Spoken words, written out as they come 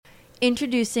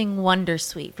Introducing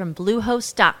Wondersuite from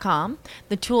Bluehost.com,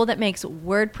 the tool that makes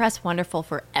WordPress wonderful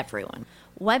for everyone.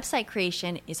 Website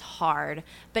creation is hard,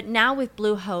 but now with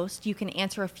Bluehost, you can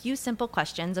answer a few simple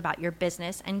questions about your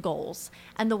business and goals,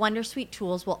 and the Wondersuite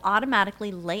tools will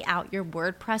automatically lay out your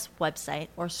WordPress website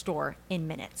or store in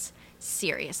minutes.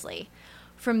 Seriously.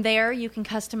 From there, you can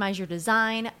customize your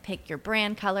design, pick your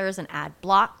brand colors, and add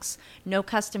blocks. No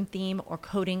custom theme or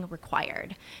coding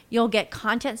required. You'll get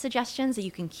content suggestions that you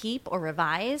can keep or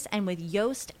revise, and with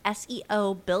Yoast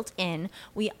SEO built in,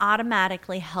 we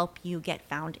automatically help you get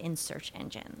found in search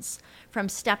engines. From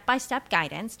step-by-step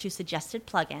guidance to suggested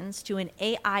plugins to an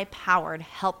AI-powered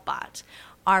help bot,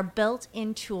 our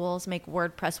built-in tools make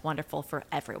WordPress wonderful for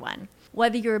everyone.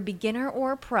 Whether you're a beginner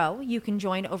or a pro, you can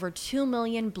join over 2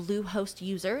 million Bluehost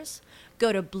users.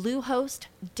 Go to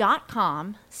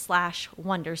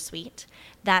bluehost.com/wondersuite.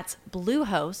 That's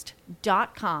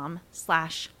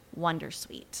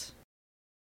bluehost.com/wondersuite.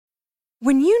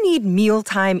 When you need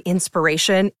mealtime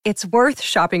inspiration, it's worth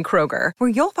shopping Kroger, where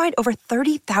you'll find over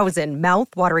 30,000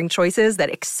 mouth-watering choices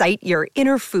that excite your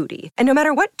inner foodie. And no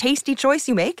matter what tasty choice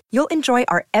you make, you'll enjoy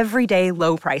our everyday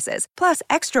low prices, plus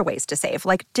extra ways to save,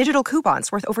 like digital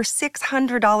coupons worth over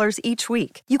 $600 each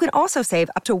week. You can also save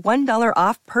up to $1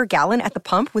 off per gallon at the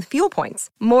pump with fuel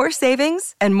points. More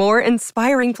savings and more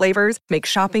inspiring flavors make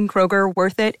shopping Kroger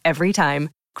worth it every time.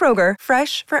 Kroger,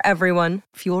 fresh for everyone.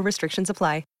 Fuel restrictions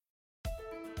apply.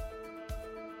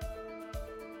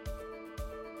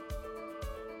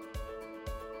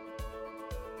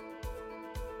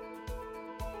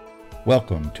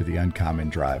 Welcome to the Uncommon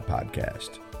Drive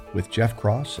podcast with Jeff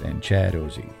Cross and Chad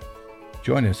Ozy.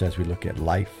 Join us as we look at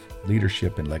life,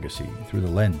 leadership, and legacy through the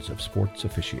lens of sports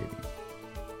officiating.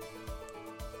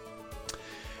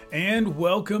 And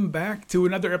welcome back to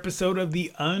another episode of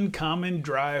the Uncommon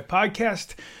Drive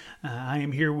podcast. I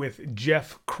am here with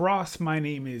Jeff Cross. My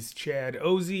name is Chad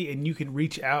Ozy, and you can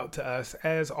reach out to us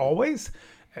as always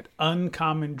at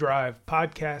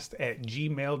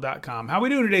uncommondrivepodcast@gmail.com. How are we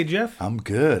doing today, Jeff? I'm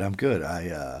good.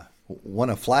 I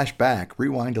want to flash back,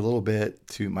 rewind a little bit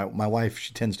to my wife.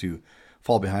 She tends to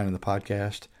fall behind in the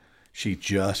podcast. She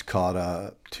just caught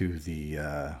up to the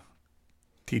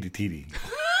TDTD.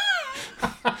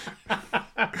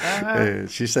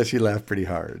 She said she laughed pretty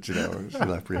hard. She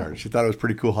laughed pretty hard. She thought it was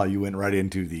pretty cool how you went right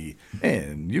into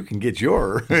and you can get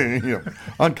your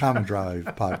Uncommon Drive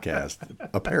podcast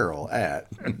apparel at.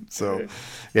 So,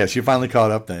 yeah, she finally caught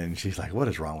up then. She's like, "What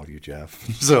is wrong with you, Jeff?"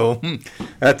 So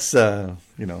that's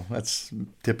that's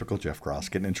typical Jeff Cross,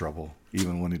 getting in trouble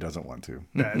even when he doesn't want to.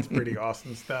 That's pretty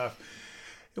awesome stuff.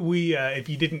 We, if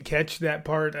you didn't catch that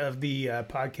part of the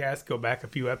podcast, go back a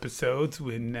few episodes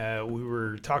when we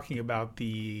were talking about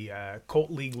the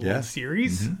Colt League World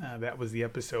Series. Mm-hmm. That was the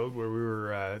episode where we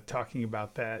were talking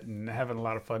about that and having a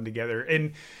lot of fun together.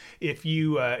 And if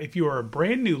you are a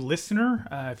brand new listener,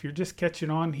 if you're just catching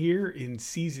on here in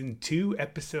season 2,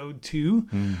 episode 2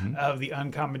 mm-hmm. of the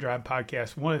Uncommon Drive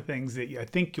podcast, one of the things that I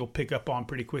think you'll pick up on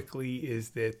pretty quickly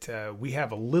is that we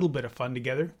have a little bit of fun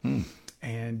together.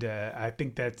 And I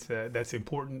think that's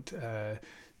important.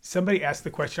 Somebody asked the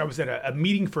question. I was at a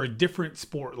meeting for a different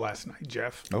sport last night,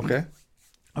 Jeff. Okay.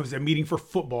 I was at a meeting for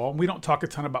football. We don't talk a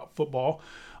ton about football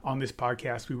on this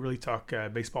podcast. We really talk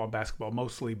baseball and basketball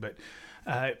mostly. But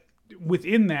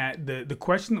within that, the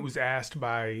question that was asked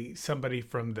by somebody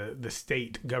from the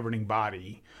state governing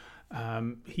body,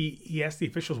 he asked the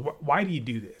officials, why do you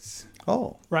do this?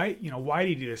 Oh. Right? Why do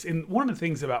you do this? And one of the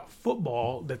things about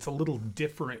football that's a little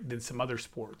different than some other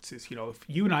sports is, if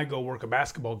you and I go work a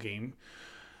basketball game,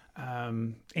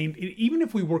 and even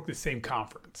if we work the same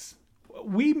conference,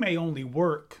 we may only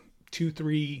work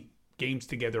 2-3 games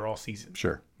together all season.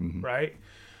 Sure. Mm-hmm. Right?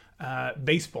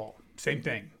 Baseball, same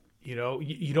thing. You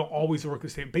don't always work the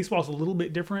same. Baseball is a little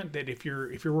bit different. That if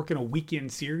you're working a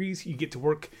weekend series, you get to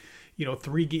work,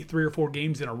 3 or 4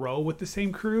 games in a row with the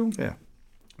same crew. Yeah.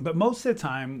 But most of the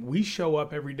time, we show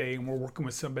up every day and we're working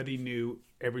with somebody new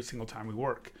every single time we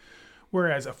work.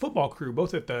 Whereas a football crew,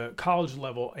 both at the college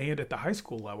level and at the high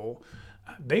school level,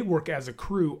 they work as a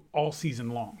crew all season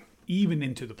long, even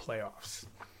into the playoffs.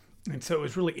 And so it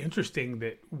was really interesting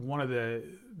that one of the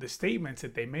statements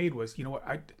that they made was,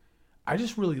 I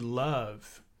just really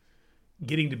love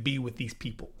getting to be with these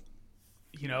people,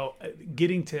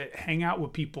 getting to hang out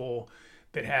with people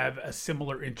that have a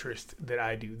ssimilar interest that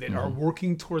I do, that mm-hmm. are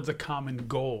working towards a common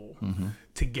goal mm-hmm.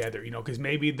 together, because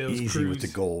maybe those easy crews... with the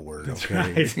goal word, that's okay?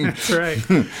 Right, that's right.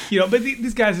 But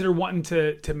these guys that are wanting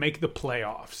to make the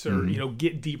playoffs or, mm-hmm.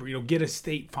 Get deeper, get a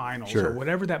state finals sure. or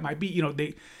whatever that might be,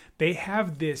 they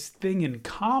have this thing in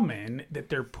common that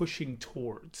they're pushing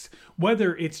towards.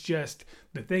 Whether it's just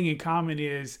the thing in common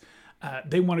is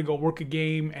they want to go work a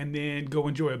game and then go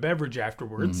enjoy a beverage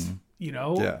afterwards,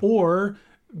 Yeah. or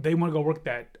they want to go work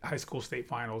that high school state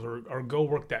finals or go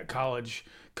work that college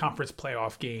conference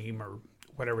playoff game or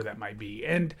whatever that might be.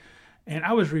 And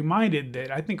I was reminded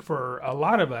that I think for a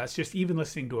lot of us, just even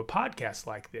listening to a podcast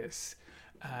like this,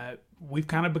 we've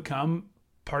kind of become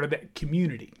part of that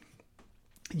community,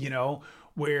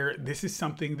 where this is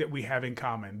something that we have in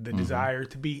common, the desire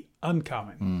to be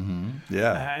uncommon.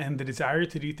 And the desire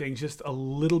to do things just a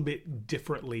little bit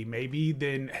differently, maybe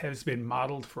than has been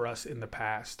modeled for us in the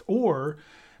past, or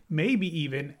maybe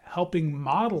even helping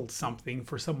model something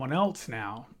for someone else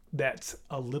now that's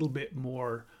a little bit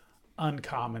more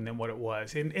uncommon than what it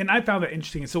was. And I found that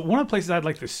interesting. And so one of the places I'd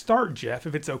like to start, Jeff,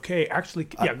 if it's okay, actually,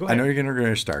 go ahead. I know you're going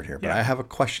to start here, but I have a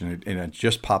question, and it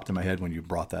just popped in my head when you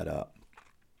brought that up.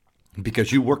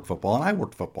 Because you work football, and I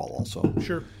worked football also.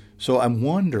 Sure. So I'm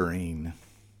wondering,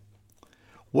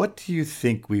 what do you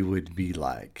think we would be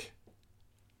like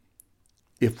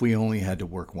if we only had to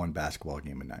work one basketball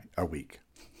game a week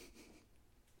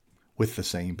with the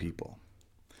same people?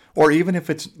 Or even if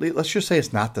let's just say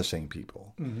it's not the same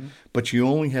people, but you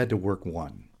only had to work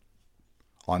one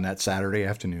on that Saturday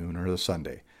afternoon or the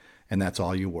Sunday, and that's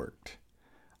all you worked.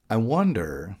 I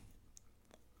wonder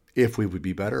if we would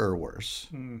be better or worse.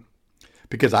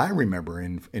 Because I remember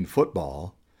in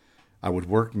football, I would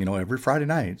work, every Friday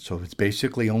night. So it's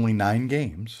basically only 9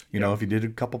 games. If you did a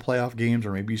couple playoff games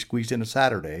or maybe you squeezed in a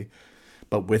Saturday.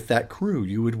 But with that crew,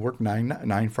 you would work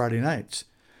nine Friday nights.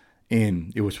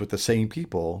 And it was with the same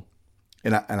people.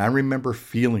 And I remember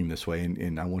feeling this way,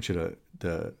 and I want you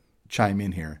to chime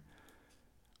in here.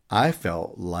 I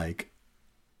felt like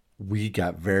we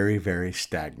got very, very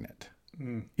stagnant.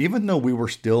 Even though we were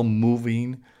still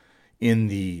moving in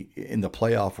the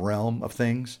playoff realm of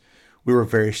things, we were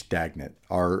very stagnant.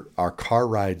 Our car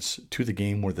rides to the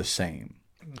game were the same.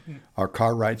 Our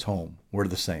car rides home were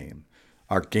the same.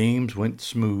 Our games went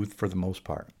smooth for the most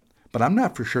part. But I'm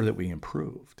not for sure that we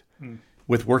improved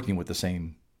with working with the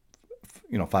same,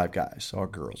 5 guys or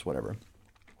girls, whatever.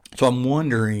 So I'm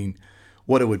wondering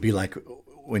what it would be like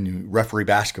when you referee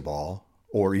basketball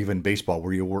or even baseball,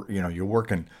 where you're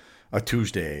working a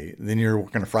Tuesday, then you're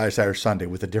working a Friday, Saturday, Sunday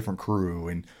with a different crew,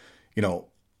 and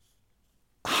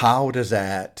how does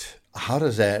that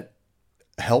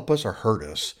help us or hurt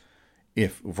us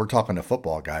if we're talking to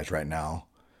football guys right now,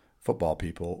 football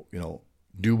people?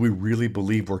 Do we really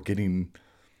believe we're getting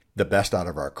the best out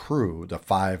of our crew, the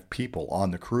 5 people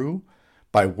on the crew,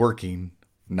 by working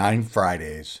 9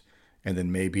 Fridays and then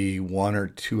maybe 1 or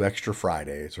 2 extra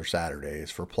Fridays or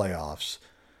Saturdays for playoffs?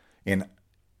 And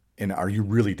are you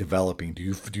really developing? Do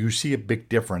you see a big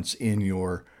difference in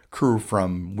your crew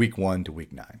from week 1 to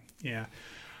week 9? Yeah.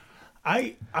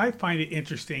 I find it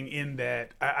interesting in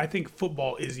that I think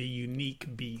football is a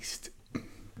unique beast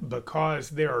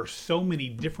because there are so many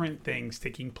different things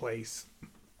taking place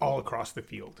all across the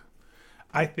field.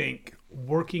 I think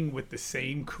working with the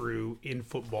same crew in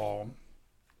football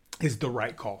is the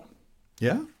right call.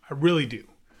 Yeah? I really do.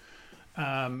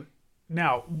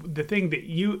 Now,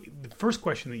 the first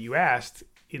question that you asked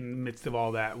in the midst of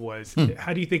all that was,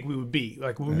 how do you think we would be?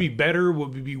 Like, would we be better?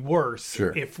 Would we be worse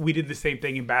if we did the same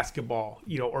thing in basketball,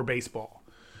 or baseball?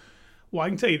 Well, I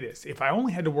can tell you this. If I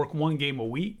only had to work 1 game a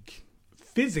week,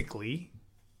 physically,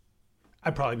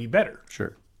 I'd probably be better.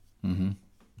 Sure.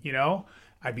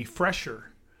 I'd be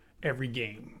fresher every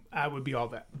game. I would be all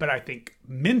that. But I think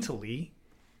mentally,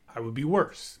 I would be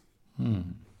worse.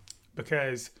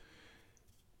 Because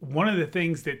one of the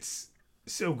things that's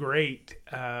so great,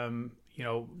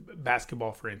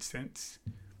 basketball, for instance,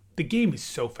 the game is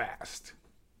so fast.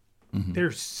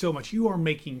 There's so much. You are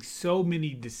making so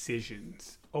many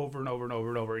decisions over and over and over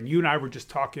and over. And you and I were just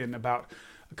talking about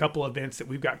a couple events that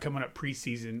we've got coming up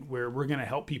preseason where we're going to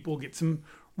help people get some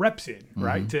reps in,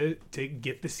 right? To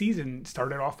get the season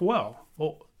started off well.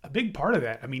 Well, a big part of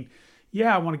that, I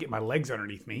want to get my legs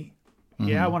underneath me.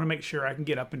 Yeah, I want to make sure I can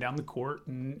get up and down the court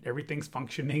and everything's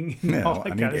funcking and all that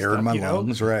kind of air stuff. in my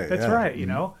lungs, right? That's right,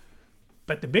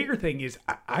 But the bigger thing is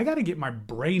I got to get my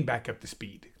brain back up to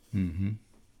speed.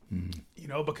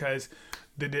 Because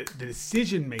the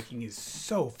decision making is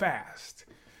so fast,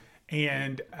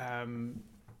 and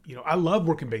I love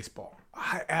working baseball.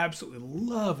 I absolutely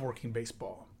love working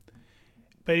baseball.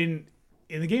 But in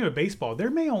the game of baseball,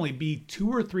 there may only be 2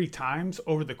 or 3 times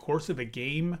over the course of a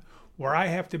game where I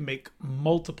have to make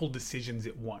multiple decisions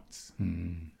at once.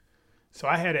 So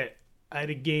I had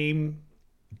a game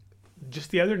just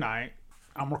the other night.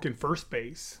 I'm working first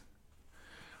base.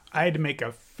 I had to make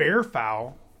a fair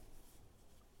foul.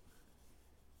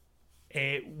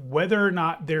 Whether or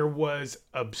not there was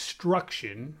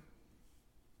obstruction,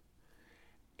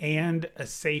 and a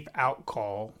safe out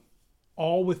call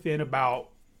all within about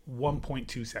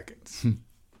 1.2 seconds.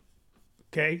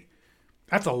 Okay?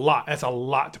 That's a lot. That's a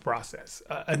lot to process.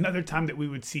 Another time that we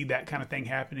would see that kind of thing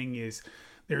happening is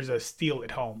there's a steal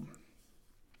at home.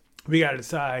 We got to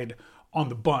decide on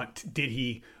the bunt, did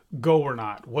he go or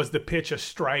not? Was the pitch a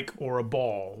strike or a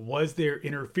ball? Was there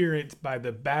interference by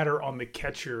the batter on the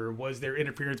catcher? Was there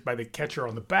interference by the catcher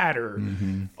on the batter?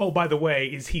 Mm-hmm. Oh, by the way,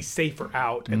 is he safe or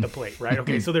out at the plate, right?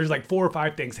 Okay, so there's like 4 or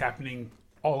 5 things happening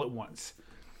all at once.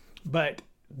 But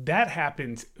that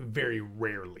happens very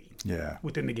rarely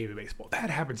within the game of baseball. That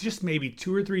happens just maybe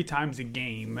 2 or 3 times a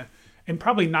game, and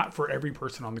probably not for every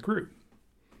person on the crew.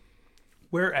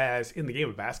 Whereas in the game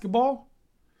of basketball,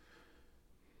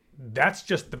 that's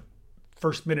just the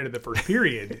first minute of the first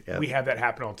period. We have that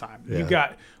happen all the time. You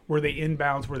got, were they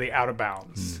inbounds? Were they out of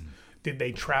bounds? Did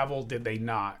they travel? Did they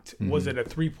not? Was it a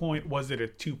 3-point? Was it a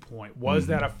 2-point? Was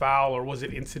that a foul or was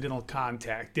it incidental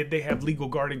contact? Did they have legal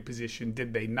guarding position?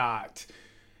 Did they not?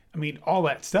 I mean, all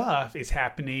that stuff is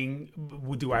happening.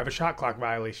 Do I have a shot clock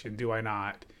violation? Do I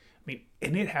not? I mean,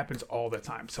 and it happens all the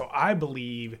time. So I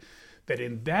believe that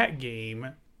in that game,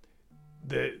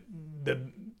 the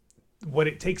what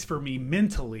it takes for me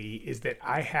mentally is that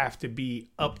I have to be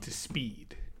up to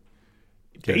speed.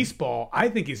 Okay. Baseball, I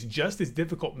think, is just as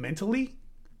difficult mentally.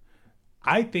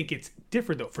 I think it's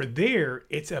different, though. For there,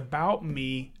 it's about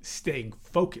me staying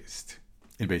focused.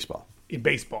 In baseball,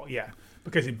 yeah.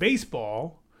 Because in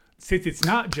baseball, since it's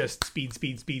not just speed,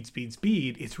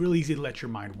 it's real easy to let your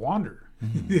mind wander.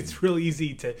 Mm-hmm. It's real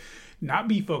easy to not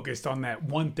be focused on that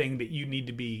one thing that you need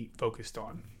to be focused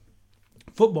on.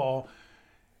 Football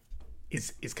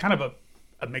is kind of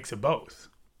a mix of both,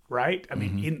 right? I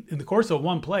mean, in the course of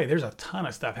one play, there's a ton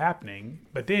of stuff happening,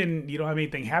 but then you don't have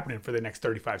anything happening for the next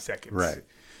 35 seconds. Right.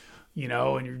 You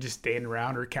know, and you're just standing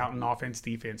around or counting offense,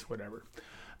 defense, whatever.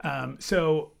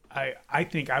 So I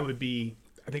think I would be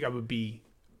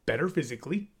better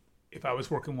physically if I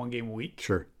was working one game a week.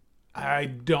 Sure. I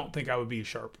don't think I would be as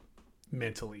sharp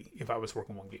mentally if I was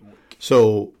working one game a week.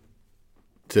 So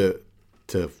to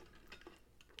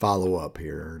follow up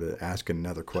here, to ask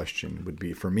another question would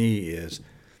be, for me, is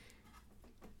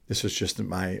this is just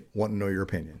my want to know your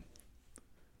opinion.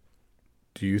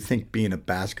 Do you think being a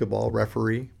basketball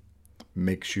referee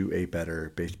makes you a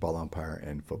better baseball umpire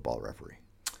and football referee?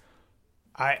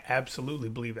 I absolutely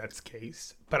believe that's the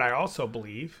case, but I also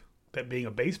believe that being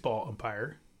a baseball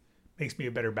umpire makes me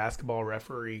a better basketball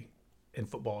referee and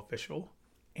football official.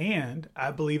 And I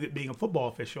believe that being a football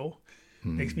official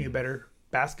makes me a better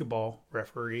basketball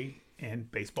referee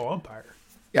and baseball umpire.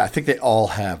 Yeah, I think they all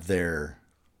have their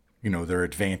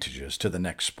advantages to the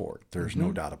next sport. There's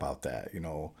no doubt about that. You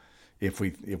know, if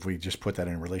we just put that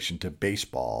in relation to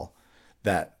baseball,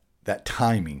 that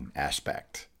timing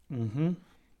aspect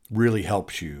really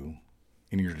helps you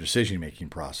in your decision-making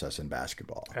process in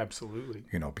basketball. Absolutely.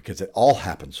 You know, because it all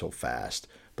happens so fast.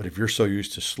 But if you're so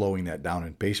used to slowing that down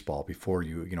in baseball before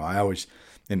I always,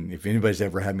 and if anybody's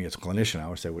ever had me as a clinician, I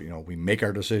always say, well, we make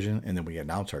our decision and then we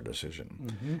announce our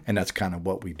decision. And that's kind of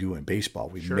what we do in baseball.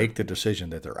 We make the decision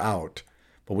that they're out,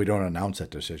 but we don't announce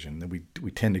that decision. Then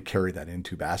we tend to carry that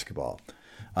into basketball.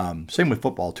 Same with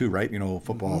football too, right? You know,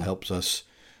 football helps us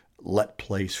let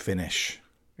plays finish.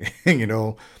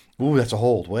 Ooh, that's a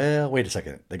hold. Well, wait a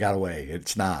second. They got away.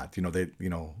 It's not.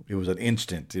 It was an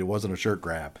instant. It wasn't a shirt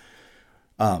grab.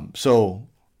 So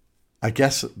I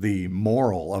guess the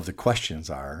moral of the questions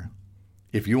are,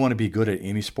 if you want to be good at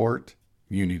any sport,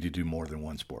 you need to do more than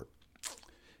one sport.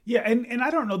 Yeah, and I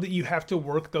don't know that you have to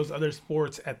work those other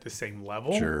sports at the same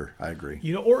level. Sure, I agree.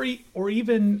 Or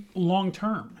even long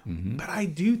term. But I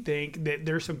do think that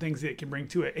there's some things that it can bring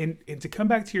to it. And to come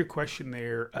back to your question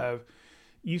there of,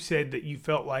 you said that you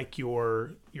felt like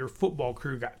your football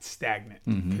crew got stagnant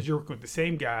because you're working with the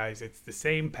same guys. It's the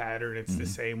same pattern. It's the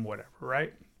same whatever,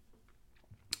 right?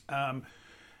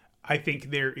 I think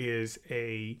there is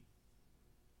a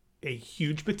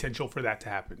huge potential for that to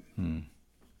happen.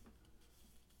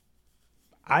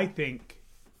 I think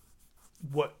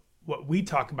what we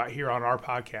talk about here on our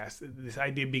podcast, this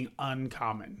idea of being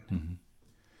uncommon,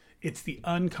 it's the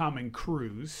uncommon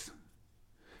crews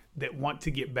that want to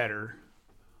get better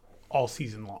all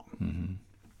season long.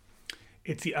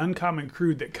 It's the uncommon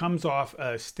crew that comes off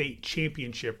a state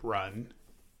championship run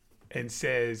and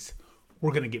says,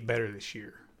 we're going to get better this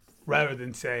year, rather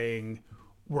than saying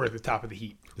we're at the top of the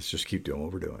heap. Let's just keep doing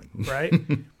what we're doing. Right?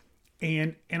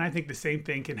 And I think the same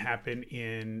thing can happen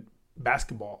in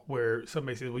basketball, where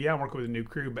somebody says, well, yeah, I'm working with a new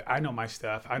crew, but I know my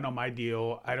stuff. I know my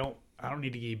deal. I don't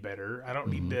need to get better. I don't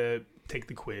need to take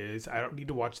the quiz. I don't need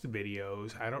to watch the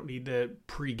videos. I don't need to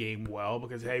pregame well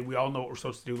because, hey, we all know what we're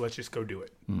supposed to do. Let's just go do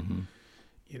it. Mm-hmm.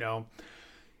 You know,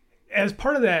 as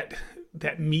part of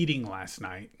that meeting last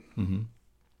night, Mm-hmm.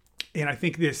 and I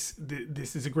think this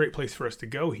is a great place for us to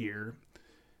go here.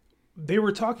 They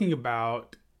were talking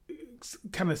about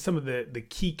kind of some of the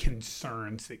key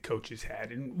concerns that coaches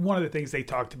had. And one of the things they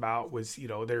talked about was, you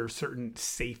know, there are certain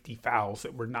safety fouls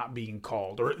that were not being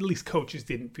called, or at least coaches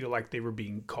didn't feel like they were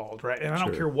being called, right? And I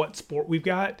don't care what sport we've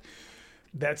got,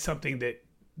 that's something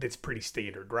that's pretty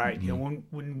standard, right? Mm-hmm. You know,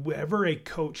 whenever a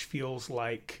coach feels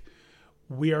like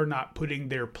we are not putting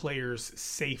their players'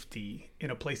 safety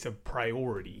in a place of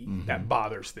priority, mm-hmm. that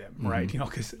bothers them, right? Mm-hmm. You know,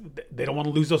 because they don't want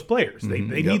to lose those players. Mm-hmm.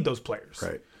 They need those players.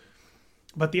 Right.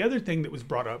 But the other thing that was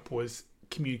brought up was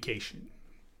communication,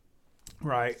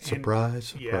 right?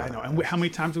 Surprise. Yeah, I know. And how many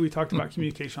times have we talked about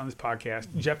communication on this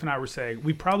podcast? Jeff and I were saying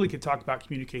we probably could talk about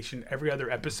communication every other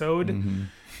episode, mm-hmm.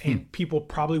 and people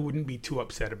probably wouldn't be too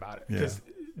upset about it. Because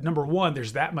number one,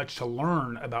 there's that much to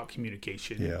learn about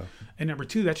communication. Yeah. And number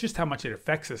two, that's just how much it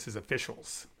affects us as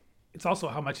officials. It's also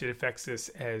how much it affects us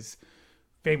as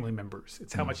family members.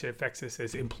 It's how much it affects us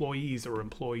as employees or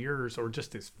employers or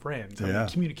just as friends. I mean,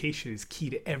 communication is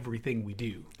key to everything we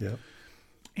do. Yeah.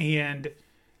 And,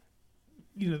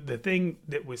 you know, the thing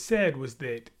that was said was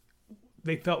that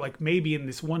they felt like maybe in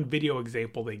this one video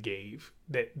example they gave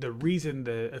that the reason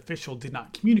the official did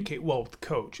not communicate well with the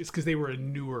coach is because they were a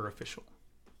newer official,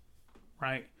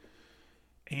 right?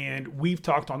 And we've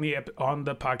talked on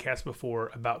the podcast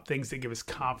before about things that give us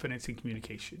confidence in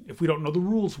communication. If we don't know the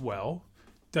rules well,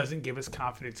 doesn't give us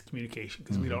confidence in communication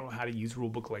because we don't know how to use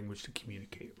rulebook language to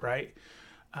communicate, right?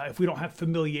 If we don't have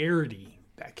familiarity,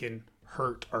 that can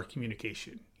hurt our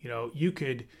communication. You know, you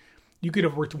could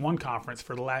have worked one conference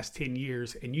for the last 10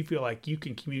 years and you feel like you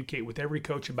can communicate with every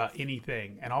coach about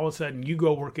anything. And all of a sudden you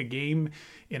go work a game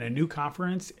in a new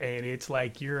conference and it's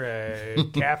like you're a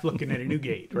calf looking at a new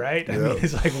gate, right? I mean,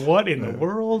 it's like, what in the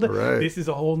world? Right. This is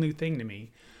a whole new thing to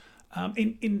me.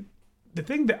 And the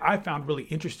thing that I found really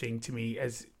interesting to me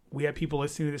as we have people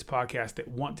listening to this podcast that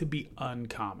want to be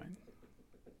uncommon.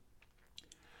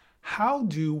 How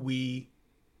do we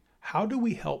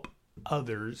help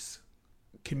others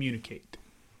communicate?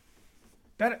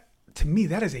 That, to me,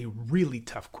 that is a really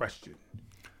tough question,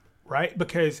 right?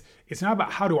 Because it's not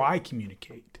about how do I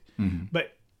communicate,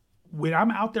 but when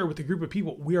I'm out there with a group of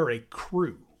people, we are a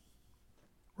crew,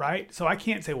 right? So I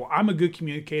can't say, well, I'm a good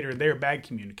communicator and they're a bad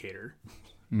communicator.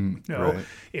 No, right.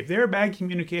 If they're a bad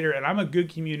communicator and I'm a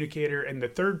good communicator and the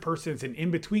third person's an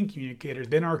in-between communicator,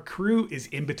 then our crew is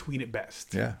in between at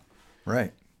best. Yeah,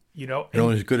 right. You know, you're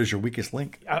only as good as your weakest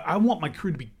link. I want my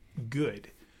crew to be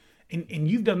good. And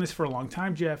you've done this for a long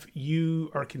time, Jeff. You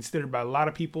are considered by a lot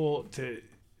of people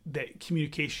that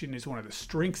communication is one of the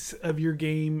strengths of your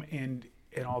game and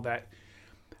all that.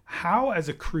 How, as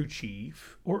a crew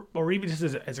chief, or even just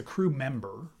as a crew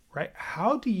member, right?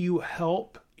 How do you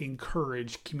help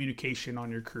encourage communication on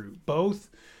your crew, both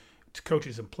to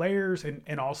coaches and players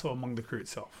and also among the crew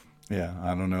itself? Yeah,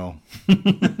 I don't know.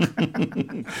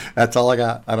 That's all I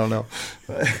got. I don't know.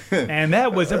 And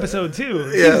that was episode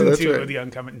 2, season that's 2 right. of the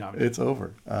Uncommon. No, it's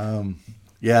over.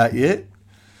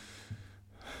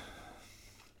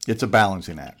 It's a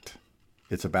balancing act.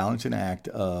 It's a balancing act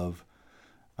of,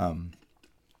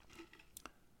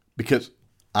 because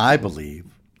I believe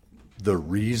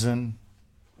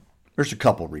there's a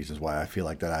couple of reasons why I feel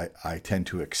like that I tend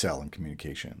to excel in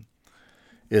communication.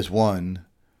 Is one,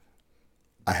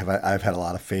 I've had a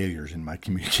lot of failures in my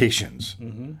communications,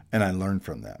 and I learned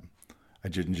from them. I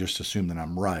didn't just assume that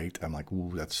I'm right. I'm like,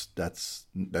 ooh, that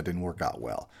didn't work out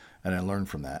well, and I learned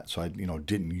from that. So I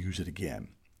didn't use it again.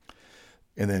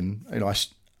 And then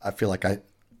I feel like I don't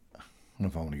know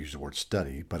if I want to use the word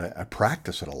study, but I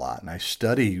practice it a lot, and I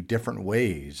study different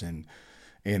ways, and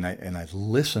I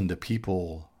listen to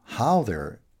people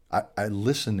I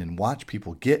listen and watch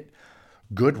people get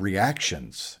good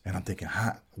reactions, and I'm thinking,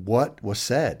 what was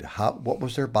said? What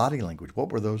was their body language?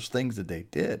 What were those things that they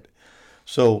did?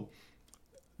 So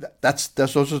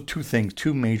those are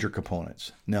two major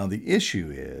components. Now the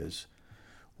issue is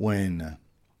when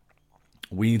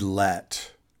we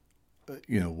let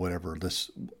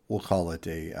we'll call it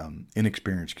a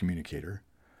inexperienced communicator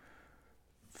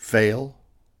fail.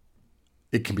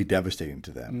 It can be devastating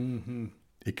to them. Mm-hmm.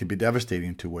 It can be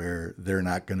devastating to where they're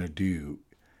not going to do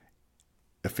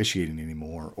officiating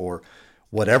anymore or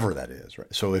whatever that is,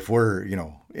 right? So if we're,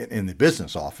 in the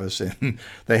business office and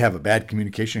they have a bad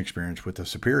communication experience with a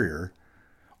superior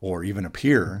or even a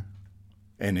peer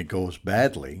and it goes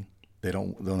badly,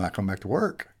 they'll not come back to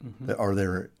work, or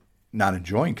they're not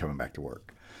enjoying coming back to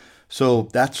work. So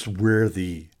that's where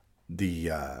the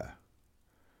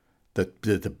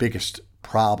biggest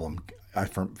problem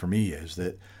for me is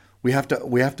that we have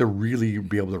to really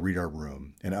be able to read our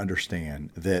room and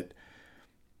understand that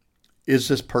is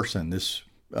this person, this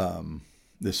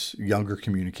younger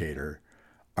communicator,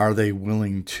 are they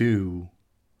willing to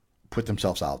put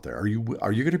themselves out there? Are you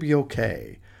going to be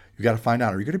okay? You got to find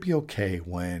out, are you going to be okay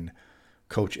when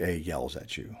Coach A yells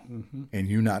at you and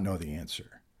you not know the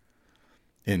answer?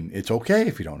 And it's okay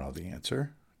if you don't know the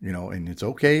answer, and it's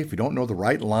okay if you don't know the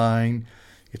right line.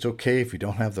 It's okay if you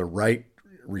don't have the right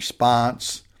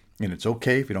response, and it's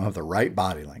okay if you don't have the right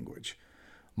body language.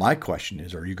 My question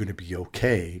is, are you going to be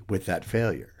okay with that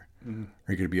failure?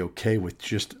 Are you going to be okay with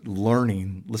just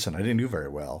learning, listen, I didn't do very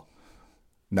well.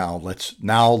 Now let's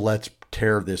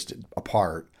tear this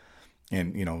apart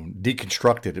and,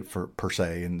 deconstruct it per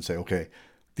se and say, okay,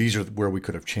 these are where we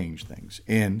could have changed things.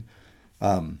 And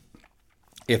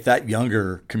if that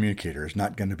younger communicator is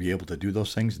not going to be able to do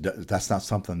those things, that's not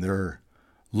something they're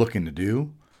looking to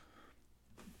do,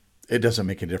 it doesn't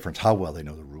make a difference how well they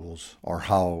know the rules or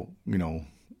how,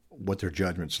 what their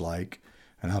judgment's like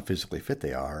and how physically fit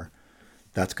they are.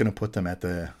 That's going to put them at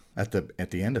the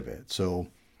end of it. So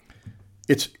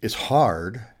it's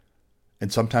hard,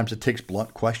 and sometimes it takes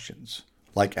blunt questions,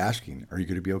 like asking, are you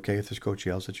going to be okay if this coach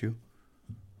yells at you?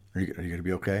 Are you going to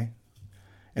be okay?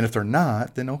 And if they're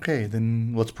not, then okay,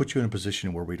 then let's put you in a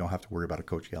position where we don't have to worry about a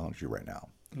coach yelling at you right now.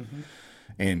 Mm-hmm.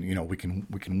 And, we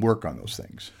can work on those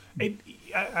things.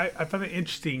 I found it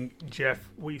interesting, Jeff,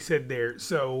 what you said there.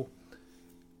 So,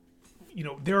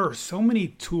 there are so many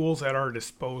tools at our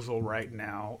disposal right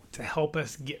now to help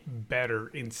us get better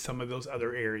in some of those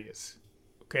other areas.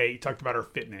 Okay, you talked about our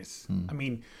fitness. I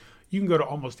mean, you can go to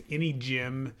almost any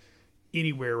gym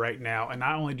anywhere right now, and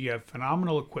not only do you have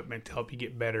phenomenal equipment to help you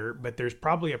get better, but there's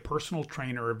probably a personal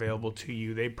trainer available to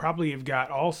you. They probably have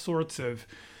got all sorts of,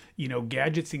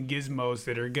 gadgets and gizmos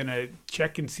that are going to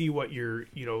check and see what your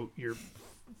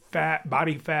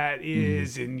body fat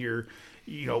is and your,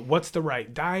 what's the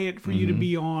right diet for you to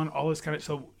be on, all this kind of.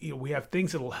 So, we have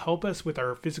things that will help us with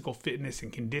our physical fitness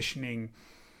and conditioning.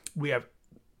 We have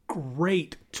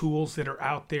great tools that are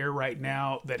out there right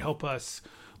now that help us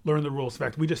learn the rules. In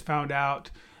fact, we just found out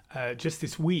just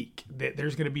this week that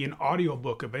there's going to be an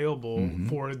audiobook available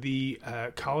for the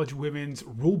college women's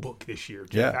rule book this year.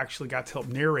 Jeff actually got to help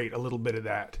narrate a little bit of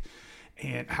that.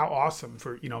 And how awesome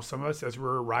for, some of us as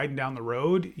we're riding down the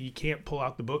road, you can't pull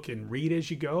out the book and read as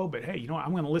you go, but hey,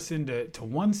 I'm going to listen to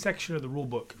one section of the rule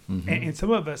book. And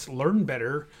some of us learn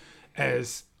better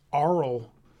as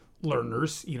oral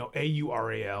learners,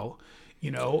 AURAL,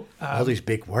 all these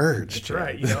big words. That's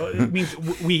right. It means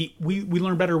we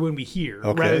learn better when we hear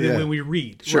rather than when we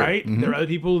read, right? There are other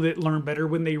people that learn better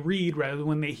when they read rather than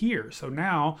when they hear. So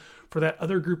now for that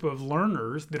other group of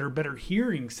learners that are better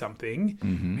hearing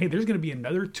something, hey, there's going to be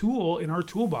another tool in our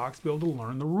toolbox to be able to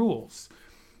learn the rules.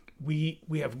 We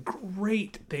have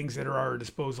great things that are at our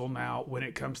disposal now when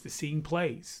it comes to seeing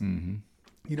plays.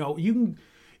 You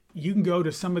can go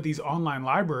to some of these online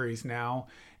libraries now,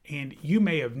 and you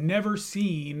may have never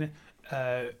seen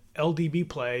LDB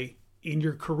play in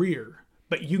your career,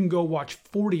 but you can go watch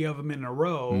 40 of them in a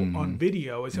row on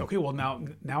video and say, okay, well,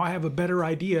 now I have a better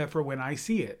idea for when I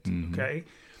see it, okay?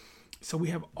 So we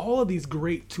have all of these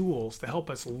great tools to help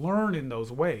us learn in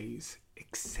those ways,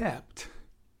 except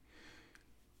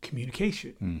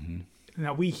communication.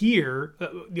 Now we hear,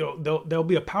 there'll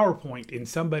be a PowerPoint in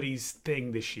somebody's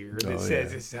thing this year that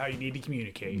says this is how you need to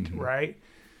communicate, right?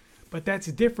 But that's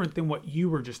different than what you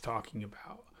were just talking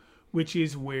about, which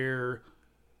is where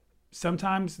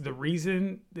sometimes the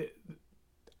reason that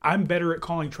I'm better at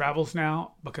calling travels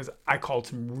now because I called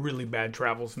some really bad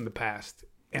travels in the past,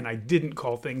 and I didn't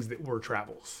call things that were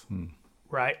travels,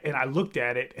 right? And I looked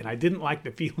at it, and I didn't like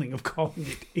the feeling of calling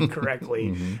it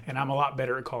incorrectly, and I'm a lot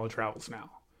better at calling travels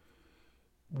now.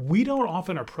 We don't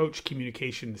often approach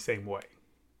communication the same way.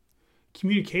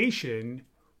 Communication,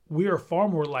 we are far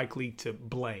more likely to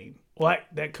blame. Well,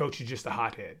 that coach is just a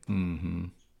hothead.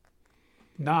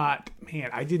 Not, man,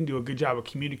 I didn't do a good job of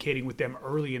communicating with them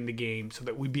early in the game so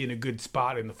that we'd be in a good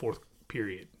spot in the fourth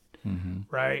period,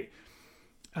 right?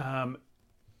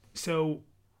 So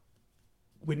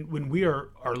when we are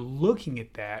looking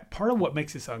at that, part of what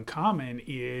makes this uncommon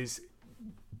is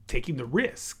taking the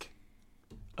risk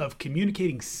of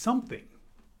communicating something.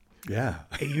 Yeah.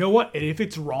 And you know what? And if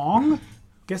it's wrong,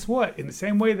 guess what? In the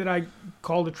same way that I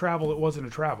called a travel, it wasn't a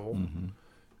travel,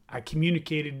 I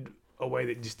communicated a way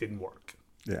that just didn't work.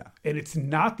 Yeah. And it's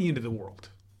not the end of the world.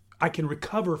 I can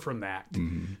recover from that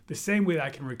the same way that I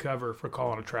can recover for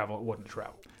calling a travel, it wasn't a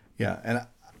travel. Yeah. And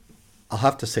I'll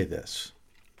have to say this.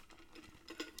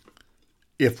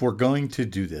 if we're going to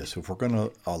do this, if we're going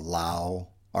to allow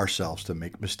ourselves to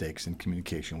make mistakes in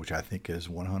communication, which I think is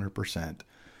 100%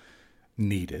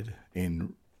 needed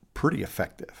and pretty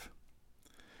effective,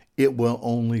 it will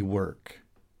only work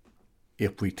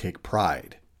if we take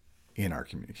pride in our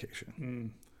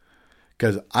communication.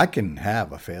 Because I can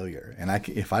have a failure, and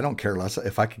if I could care less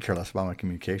about my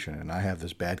communication, and I have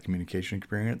this bad communication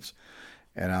experience,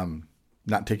 and I'm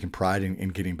not taking pride in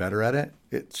getting better at it,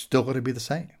 it's still going to be the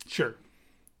same. Sure.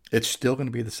 It's still going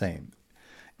to be the same.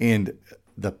 And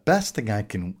the best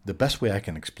way I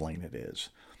can explain it is,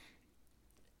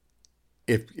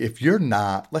 if you're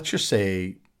not, let's just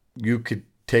say you could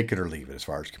take it or leave it as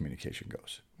far as communication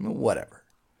goes, whatever.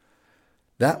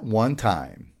 That one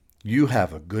time you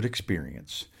have a good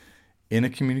experience in a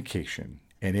communication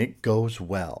and it goes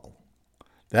well,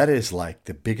 that is like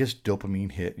the biggest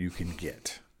dopamine hit you can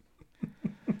get.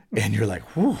 And you're like,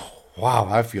 whew, wow,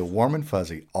 I feel warm and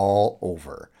fuzzy all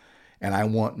over. And I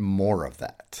want more of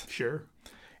that. Sure.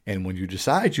 And when you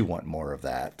decide you want more of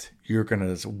that, you're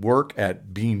going to work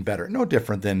at being better. No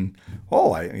different than,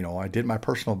 I did my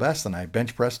personal best and I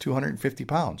bench pressed 250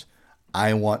 pounds.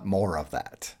 I want more of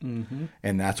that. Mm-hmm.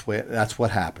 And that's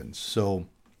what happens. So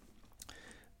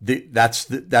that's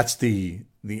the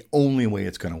only way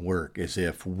it's going to work is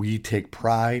if we take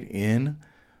pride in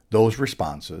those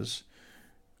responses.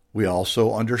 We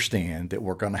also understand that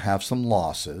we're going to have some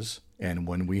losses. And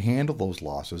when we handle those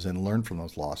losses and learn from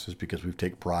those losses, because we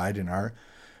take pride in our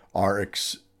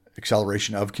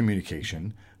acceleration of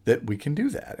communication, that we can do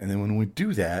that. And then when we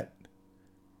do that,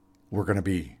 we're going to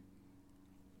be,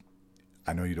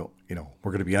 I know you don't,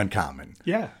 we're going to be uncommon.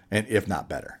 Yeah. And if not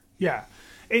better. Yeah.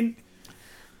 And,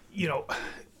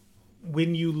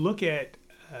 when you look at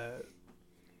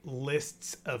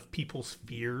lists of people's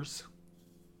fears,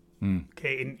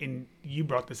 okay, and you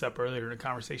brought this up earlier in a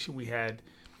conversation we had,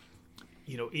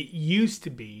 it used to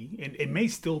be, and it may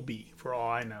still be for all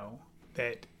I know,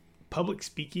 that public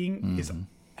speaking is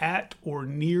at or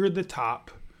near the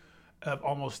top of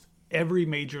almost every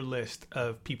major list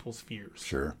of people's fears.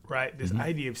 Sure. Right? This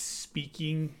idea of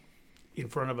speaking in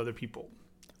front of other people.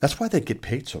 That's why they get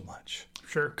paid so much.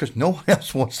 Sure. Because no one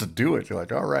else wants to do it. You're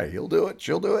like, all right, he'll do it.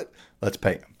 She'll do it. Let's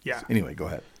pay him. Yeah. Anyway, go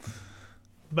ahead.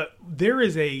 But there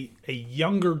is a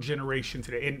younger generation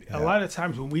today. And a lot of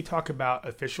times when we talk about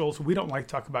officials, we don't like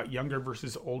to talk about younger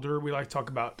versus older. We like to talk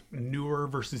about newer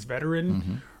versus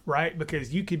veteran, right?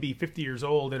 Because you could be 50 years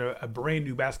old and a brand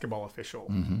new basketball official.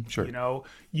 Sure.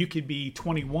 You could be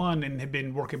 21 and have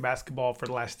been working basketball for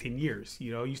the last 10 years.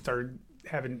 You started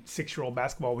having 6-year-old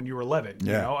basketball when you were 11.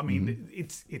 Yeah. I mean,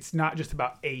 it's not just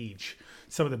about age.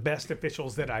 Some of the best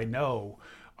officials that I know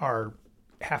are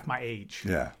half my age.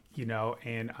 Yeah.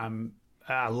 And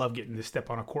I love getting to step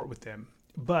on a court with them.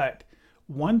 But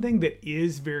one thing that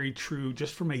is very true,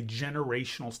 just from a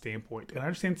generational standpoint, and I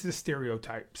understand this is a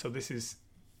stereotype, so this is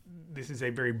a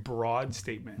very broad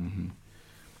statement.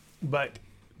 But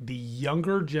the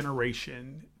younger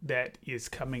generation that is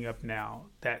coming up now,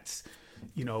 that's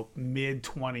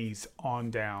mid-20s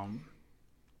on down,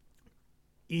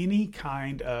 any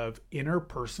kind of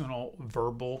interpersonal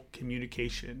verbal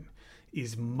communication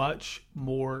is much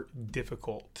more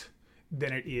difficult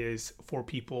than it is for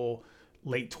people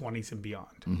late 20s and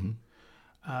beyond.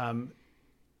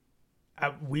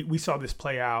 We saw this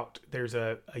play out. There's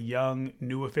a young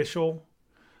new official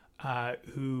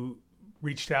who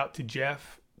reached out to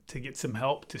Jeff to get some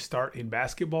help to start in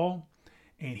basketball.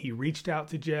 And he reached out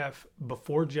to Jeff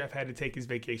before Jeff had to take his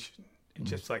vacation. And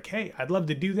Jeff's like, hey, I'd love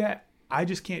to do that. I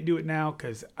just can't do it now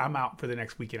because I'm out for the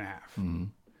next week and a half.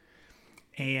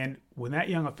 And when that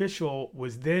young official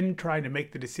was then trying to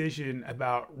make the decision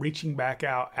about reaching back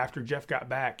out after Jeff got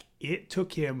back, it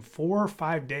took him 4 or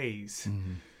 5 days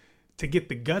to get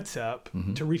the guts up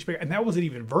to reach back. And that wasn't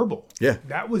even verbal. Yeah.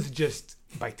 That was just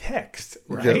by text,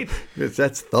 right? Yeah,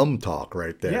 that's thumb talk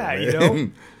right there. Yeah,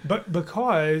 But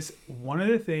because one of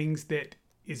the things that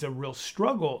is a real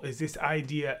struggle is this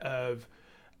idea of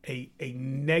a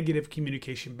negative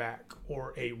communication back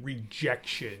or a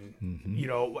rejection,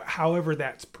 however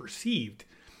that's perceived.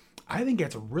 I think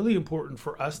that's really important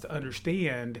for us to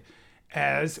understand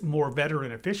as more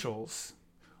veteran officials,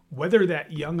 whether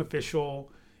that young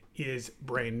official is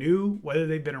brand new, whether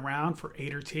they've been around for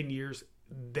 8 or 10 years,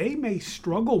 they may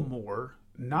struggle more,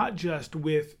 not just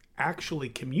with actually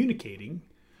communicating,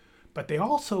 but they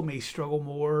also may struggle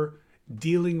more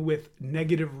dealing with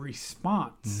negative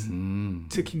response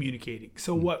to communicating.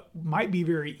 So what might be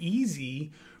very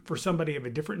easy for somebody of a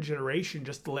different generation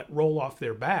just to let roll off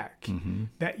their back,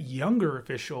 that younger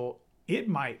official, it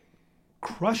might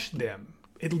crush them,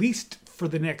 at least for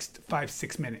the next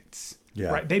 5-6 minutes. Yeah.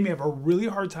 Right? They may have a really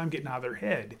hard time getting out of their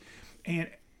head. And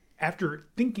after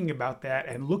thinking about that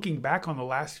and looking back on the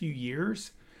last few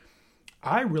years,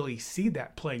 I really see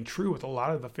that playing true with a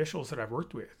lot of officials that I've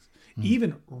worked with.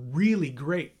 Even really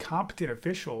great, competent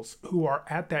officials who are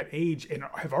at that age and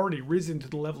have already risen to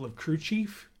the level of crew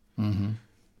chief.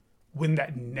 When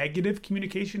that negative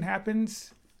communication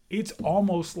happens, it's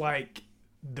almost like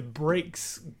the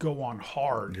brakes go on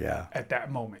hard at that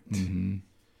moment.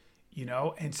 You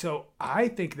know? And so I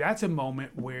think that's a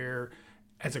moment where,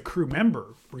 as a crew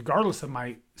member, regardless of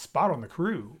my spot on the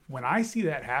crew, when I see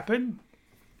that happen,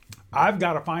 I've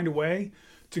got to find a way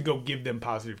to go give them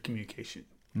positive communication.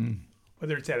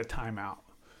 Whether it's at a timeout,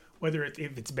 whether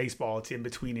if it's baseball, it's in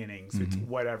between innings, it's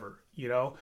whatever, you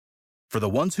know? For the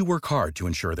ones who work hard to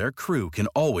ensure their crew can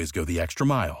always go the extra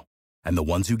mile, and the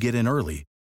ones who get in early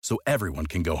so everyone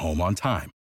can go home on time,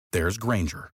 there's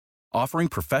Grainger, offering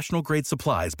professional-grade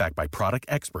supplies backed by product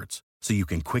experts so you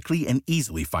can quickly and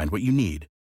easily find what you need.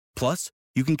 Plus,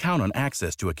 you can count on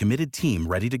access to a committed team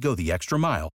ready to go the extra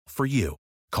mile for you.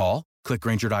 Call, click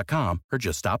Grainger.com, or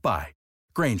just stop by.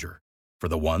 Grainger, for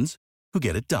the ones who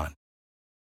get it done.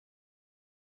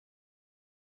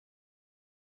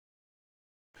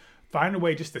 Find a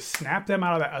way just to snap them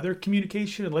out of that other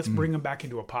communication and let's bring them back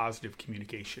into a positive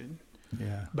communication.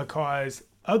 Yeah. Because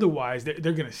otherwise, they're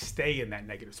going to stay in that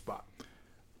negative spot.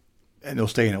 And they'll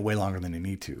stay in it way longer than they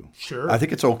need to. Sure. I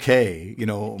think it's okay. You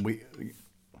know, I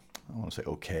don't want to say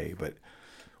okay, but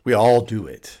we all do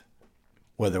it,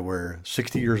 whether we're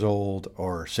 60 years old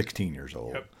or 16 years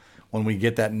old. Yep. When we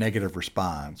get that negative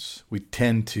response, we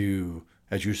tend to,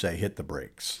 as you say, hit the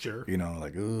brakes. Sure. You know,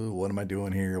 like, ooh, what am I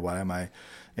doing here? Why am I?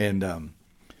 And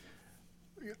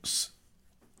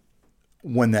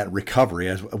when that recovery,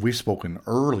 as we've spoken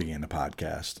early in the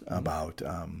podcast about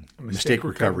mistake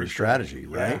recovery strategy,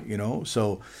 right? Yeah. You know,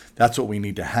 so that's what we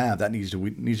need to have. We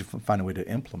need to find a way to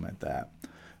implement that.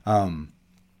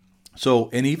 So,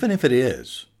 and even if it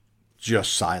is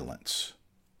just silence,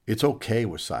 it's okay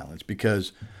with silence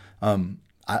because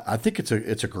I think it's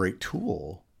a great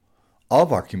tool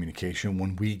of our communication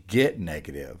when we get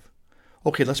negative.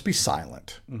 Okay, let's be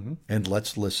silent and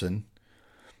let's listen,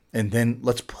 and then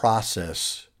let's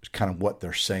process kind of what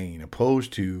they're saying,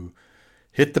 opposed to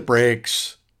hit the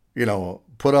brakes, you know,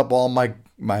 put up all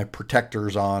my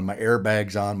protectors on, my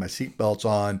airbags on, my seatbelts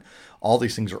on, all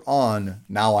these things are on.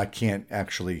 Now I can't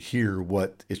actually hear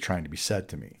what is trying to be said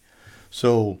to me.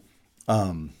 So,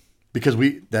 because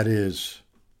that is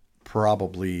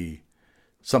probably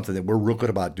something that we're real good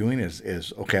about doing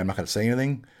is okay, I'm not going to say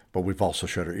anything, but we've also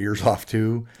shut our ears off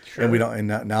too. Sure. And we don't,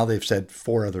 and now they've said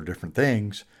 4 other different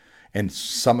things, and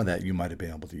some of that you might have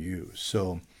been able to use.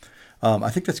 So, I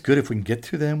think that's good if we can get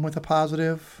to them with a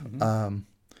positive.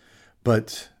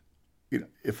 But you know,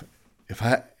 if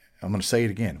I'm going to say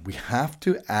it again, we have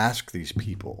to ask these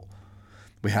people,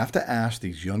 we have to ask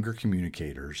these younger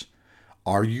communicators,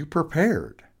 are you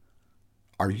prepared?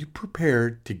 Are you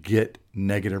prepared to get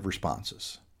negative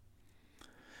responses?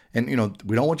 And, you know,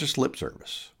 we don't want just lip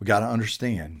service. We got to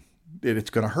understand that it's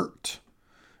going to hurt.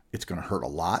 It's going to hurt a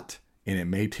lot, and it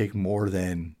may take more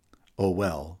than,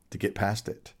 to get past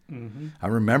it. I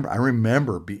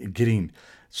remember getting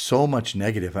so much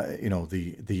negative. You know,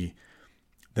 the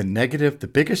negative, the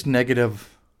biggest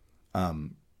negative. I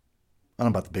don't know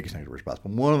about the biggest negative response,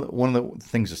 but one of the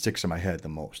things that sticks in my head the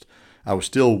most. I was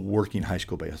still working high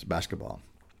school basketball,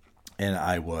 and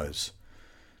I was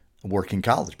working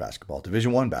college basketball,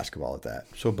 Division I basketball at that.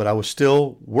 So, but I was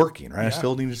still working, right? Yeah. I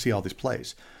still needed to see all these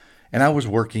plays, and I was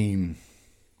working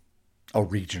a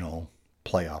regional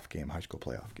playoff game, high school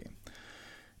playoff game.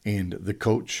 And the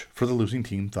coach for the losing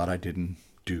team thought I didn't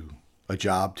do a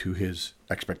job to his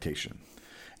expectation.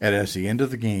 And as the end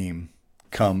of the game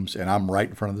comes and I'm right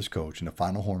in front of this coach and the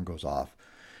final horn goes off,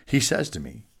 he says to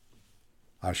me,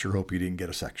 I sure hope you didn't get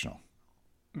a sectional.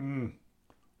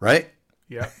 Right?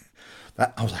 Yeah.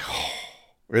 I was like, oh,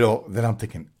 you know, then I'm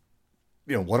thinking,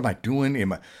 you know, what am I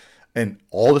doing? And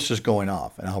all this is going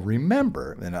off, and I'll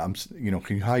remember. And I'm, you know,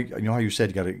 how you said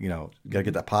you got to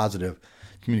get that positive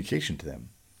communication to them.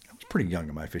 I was pretty young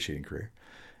in my officiating career.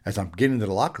 As I'm getting into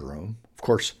the locker room, of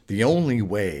course, the only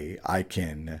way I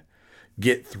can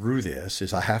get through this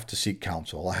is I have to seek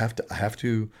counsel. I have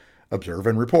to observe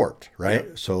and report, right?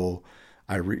 Yep. So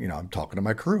I'm talking to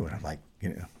my crew, and I'm like, you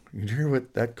know, you hear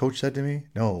what that coach said to me?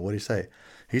 No, what did he say?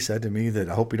 He said to me that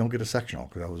I hope we don't get a sectional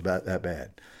because I was that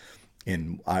bad.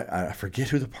 And I forget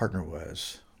who the partner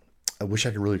was. I wish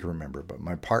I could really remember, but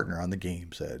my partner on the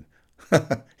game said,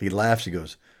 he laughs, he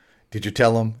goes, did you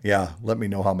tell him? Yeah, let me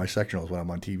know how my sectional is when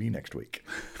I'm on TV next week.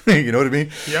 You know what I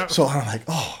mean? Yeah. So I'm like,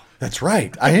 oh, That's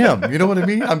right. I am. You know what I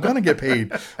mean? I'm going to get paid,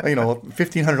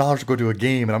 $1,500 to go to a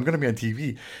game, and I'm going to be on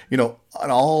TV,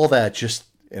 and all that just,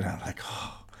 and I'm like,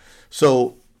 oh.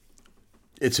 So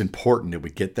it's important that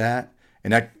we get that.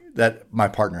 And that my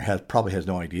partner probably has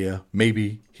no idea.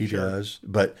 Maybe he does,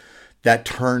 but that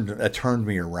turned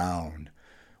me around,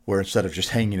 where instead of just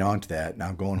hanging on to that, now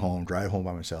I'm going home, drive home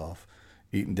by myself,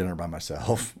 eating dinner by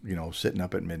myself, sitting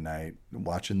up at midnight,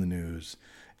 watching the news,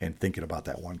 and thinking about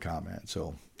that one comment.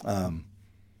 So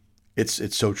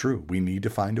it's so true. We need to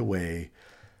find a way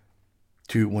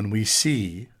to, when we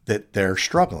see that they're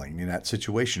struggling in that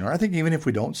situation, or I think even if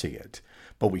we don't see it,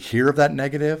 but we hear of that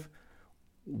negative,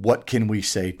 what can we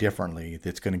say differently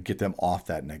that's going to get them off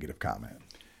that negative comment?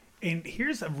 And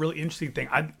here's a really interesting thing.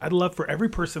 I'd love for every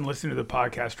person listening to the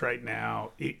podcast right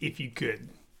now, if you could,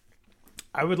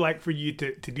 I would like for you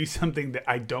to do something that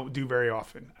I don't do very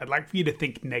often. I'd like for you to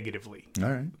think negatively.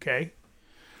 All right. Okay?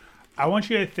 I want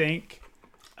you to think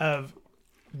of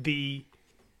the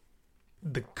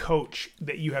coach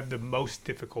that you have the most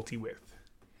difficulty with.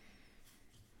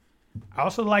 I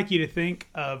also like you to think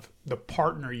of the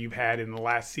partner you've had in the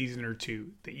last season or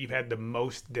two that you've had the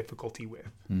most difficulty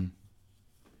with. I'm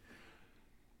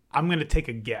going to take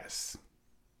a guess.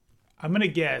 I'm going to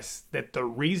guess that the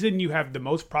reason you have the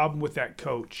most problem with that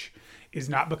coach is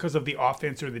not because of the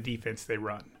offense or the defense they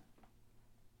run.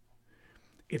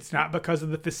 It's not because of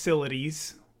the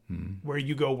facilities where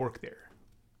you go work there.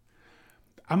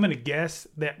 I'm going to guess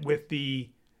that with the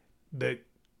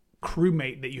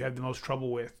crewmate that you have the most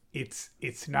trouble with,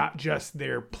 it's not just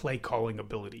their play calling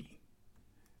ability.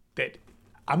 That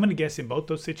I'm going to guess in both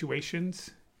those situations,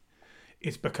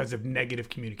 it's because of negative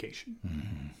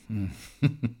communication.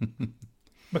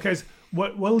 Because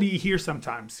what will you hear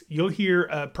sometimes? You'll hear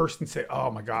a person say,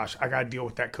 "Oh my gosh, I got to deal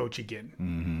with that coach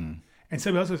again." And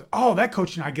somebody else says, "Oh, that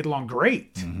coach and I get along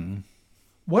great."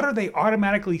 What are they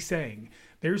automatically saying?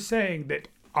 They're saying that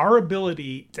our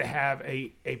ability to have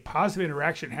a positive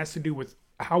interaction has to do with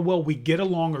how well we get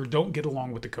along or don't get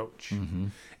along with the coach.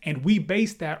 And we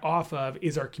base that off of,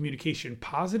 is our communication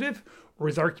positive or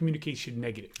is our communication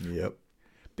negative? Yep.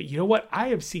 But you know what? I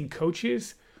have seen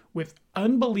coaches with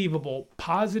unbelievable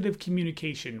positive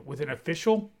communication with an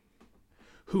official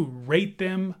who rate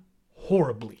them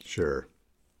horribly. Sure.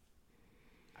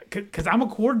 Because I'm a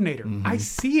coordinator. I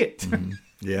see it.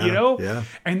 Yeah. Yeah.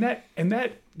 And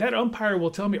that umpire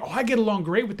will tell me, "Oh, I get along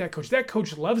great with that coach. That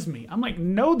coach loves me." I'm like,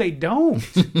 "No, they don't."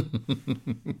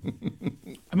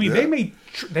 I mean,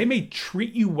 they may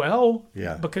treat you well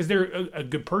because they're a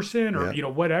good person or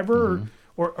whatever,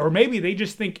 or maybe they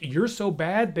just think you're so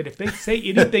bad that if they say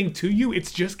anything to you,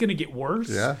 it's just going to get worse.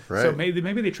 Yeah, right. So maybe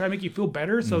they try to make you feel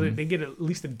better so that they get at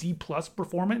least a D+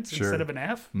 performance instead of an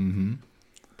F.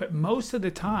 But most of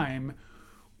the time,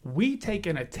 we take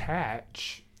and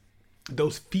attach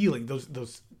those feelings,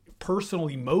 those personal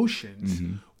emotions,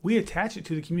 we attach it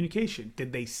to the communication.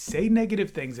 Did they say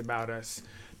negative things about us?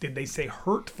 Did they say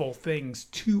hurtful things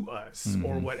to us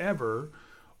or whatever?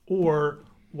 Or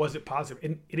was it positive?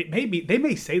 And it may be, they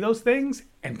may say those things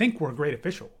and think we're a great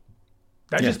official.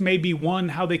 That just may be, one,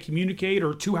 how they communicate,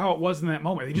 or two, how it was in that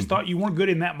moment. They just thought you weren't good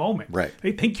in that moment. Right.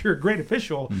 They think you're a great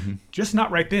official, just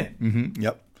not right then.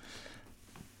 Yep.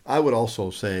 I would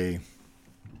also say,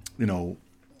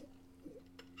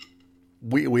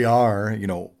 we are,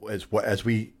 as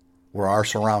we're our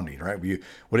surrounding, right?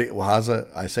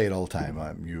 I say it all the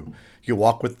time. You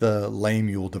walk with the lame,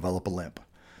 you will develop a limp.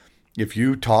 If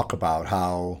you talk about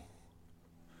how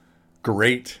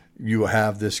great you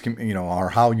have this, or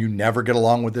how you never get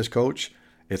along with this coach,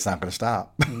 it's not going to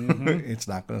stop. It's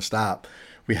not going to stop.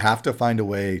 We have to find a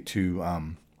way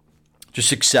to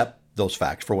just accept those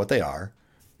facts for what they are.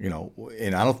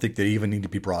 And I don't think they even need to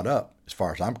be brought up as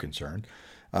far as I'm concerned.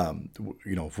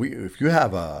 If you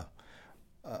have an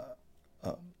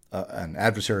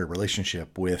adversary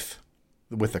relationship with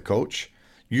a coach,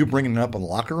 you bringing it up in the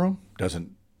locker room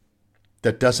doesn't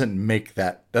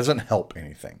help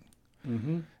anything.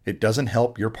 It doesn't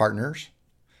help your partners.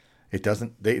 It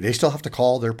doesn't. They still have to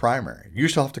call their primary. You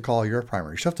still have to call your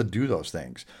primary. You still have to do those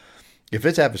things. If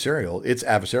it's adversarial, it's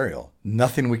adversarial.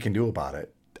 Nothing we can do about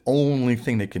it. Only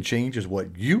thing that can change is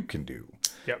what you can do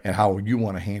and how you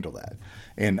want to handle that.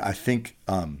 And I think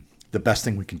the best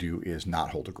thing we can do is not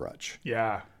hold a grudge.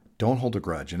 Yeah. Don't hold a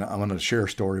grudge. And I'm going to share a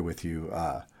story with you.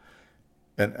 A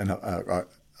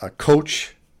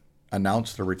coach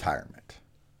announced their retirement.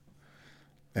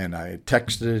 And I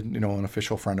texted, an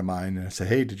official friend of mine, and I said,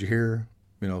 "Hey, did you hear,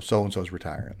 so-and-so's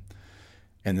retiring?"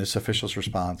 And this official's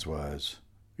response was,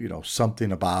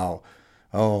 something about,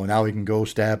 "Oh, now we can go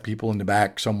stab people in the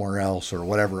back somewhere else," or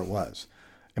whatever it was.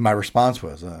 And my response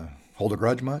was, hold a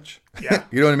grudge much. Yeah.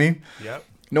 You know what I mean? Yep.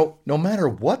 No matter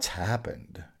what's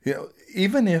happened,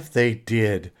 even if they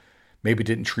maybe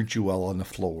didn't treat you well on the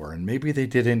floor, and maybe they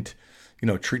didn't,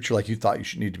 treat you like you thought you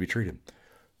should need to be treated.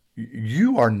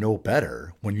 You are no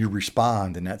better when you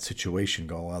respond in that situation.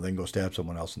 Go, well, they can go stab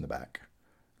someone else in the back.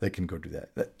 They can go do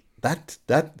that.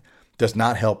 That does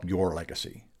not help your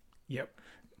legacy. Yep.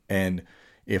 And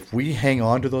if we hang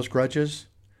on to those grudges,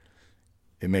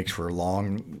 it makes for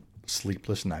long,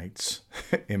 sleepless nights.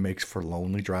 It makes for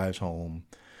lonely drives home.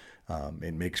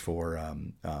 It makes for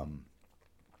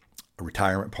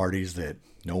retirement parties that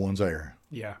no one's there.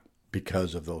 Yeah.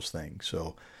 Because of those things.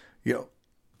 So,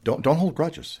 don't hold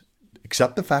grudges.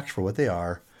 Accept the facts for what they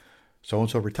are. So and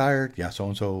so retired. Yeah, so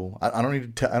and so. I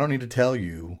don't need to tell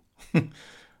you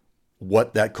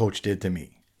what that coach did to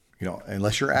me.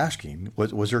 Unless you're asking,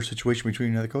 was there a situation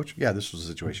between you and the coach? Yeah, this was a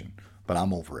situation, but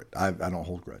I'm over it. I don't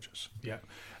hold grudges. Yeah.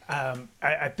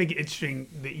 I think it's interesting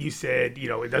that you said,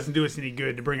 it doesn't do us any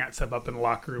good to bring that stuff up in the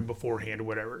locker room beforehand or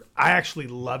whatever. I actually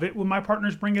love it when my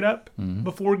partners bring it up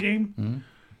before game,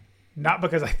 not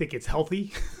because I think it's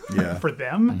healthy for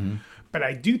them, but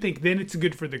I do think then it's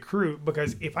good for the crew,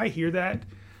 because if I hear that,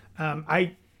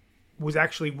 I was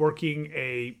actually working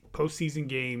a postseason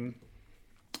game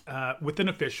with an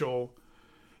official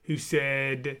who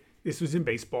said, this was in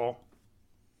baseball,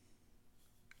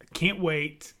 I can't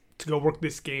wait to go work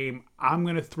this game. I'm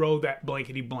going to throw that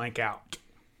blankety blank out.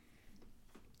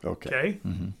 Okay?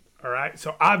 All right.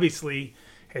 So obviously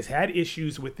has had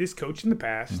issues with this coach in the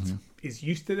past, is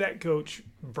used to that coach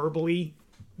verbally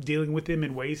dealing with him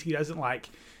in ways he doesn't like.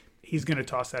 He's going to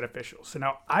toss that official. So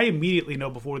now I immediately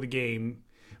know before the game,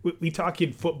 we talk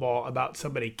in football about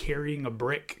somebody carrying a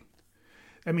brick.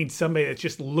 That means somebody that's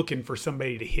just looking for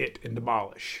somebody to hit and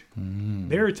demolish.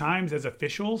 There are times as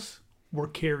officials, we're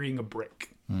carrying a brick.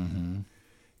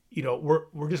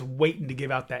 We're just waiting to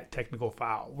give out that technical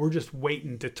foul. We're just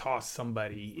waiting to toss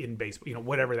somebody in baseball,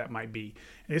 whatever that might be.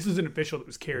 And this was an official that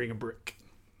was carrying a brick.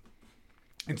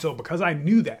 And so because I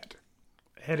knew that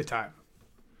ahead of time,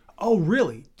 oh,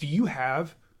 really? Do you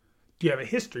have a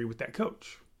history with that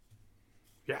coach?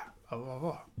 Yeah.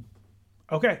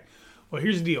 Okay. Well,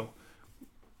 here's the deal.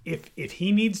 If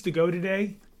he needs to go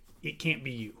today, it can't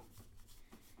be you.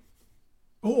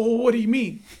 Oh, what do you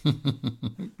mean?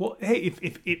 Well, hey,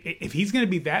 if he's going to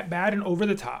be that bad and over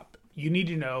the top, you need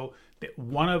to know that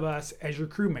one of us as your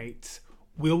crewmates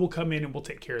will come in and we'll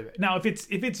take care of that. Now, if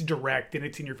it's direct and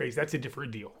it's in your face, that's a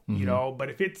different deal, But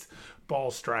if it's ball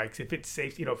strikes, if it's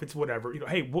safe, if it's whatever,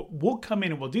 hey, we'll come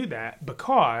in and we'll do that,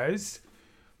 because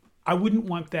I wouldn't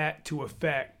want that to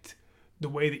affect the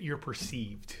way that you're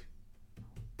perceived.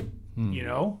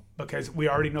 Because we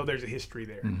already know there's a history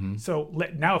there. So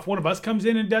now if one of us comes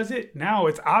in and does it, now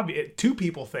it's obvious. Two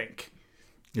people think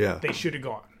they should have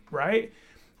gone, right?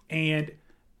 And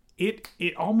it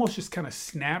almost just kind of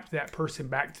snapped that person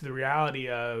back to the reality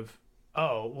of,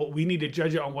 oh, well, we need to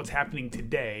judge it on what's happening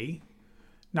today,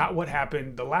 not what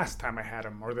happened the last time I had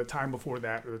him or the time before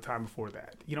that or the time before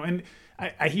that. And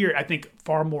I hear, I think,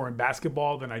 far more in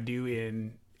basketball than I do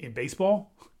in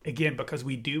baseball. Again, because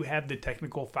we do have the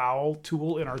technical foul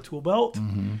tool in our tool belt.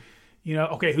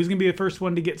 Okay, who's going to be the first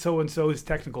one to get so-and-so's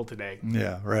technical today?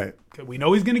 Yeah, right. Okay, we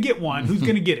know he's going to get one. Who's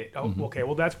going to get it? Oh, okay,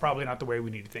 well, that's probably not the way we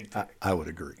need to think today. I would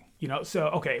agree. So,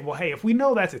 okay, well, hey, if we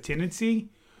know that's a tendency,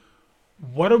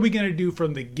 what are we going to do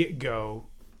from the get-go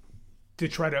to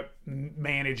try to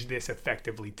manage this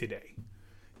effectively today?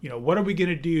 What are we going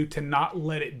to do to not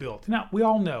let it build? Now, we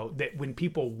all know that when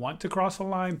people want to cross a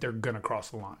line, they're going to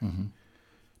cross a line.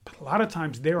 But a lot of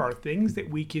times there are things that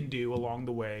we can do along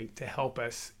the way to help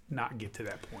us not get to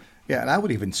that point. Yeah, and I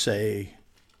would even say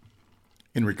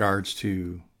in regards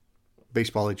to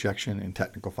baseball ejection and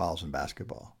technical fouls in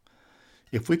basketball,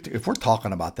 if we're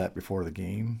talking about that before the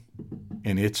game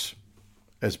and it's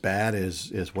as bad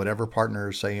as whatever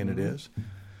partner is saying it is,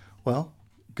 well,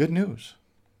 good news.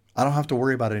 I don't have to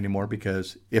worry about it anymore,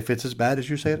 because if it's as bad as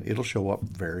you say it, it'll show up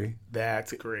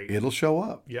That's great. It'll show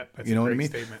up. Yep, that's you know a what I great mean?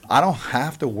 statement. I don't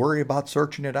have to worry about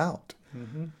searching it out.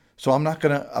 So I'm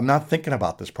not thinking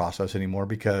about this process anymore,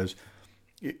 because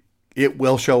it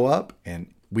will show up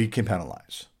and we can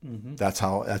penalize. That's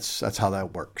how that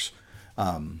works.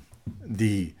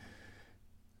 The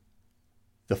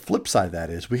flip side of that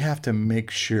is we have to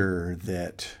make sure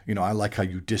that, I like how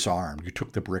you disarmed. You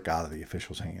took the brick out of the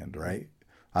official's hand, right?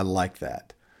 I like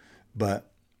that. But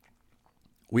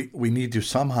we need to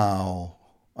somehow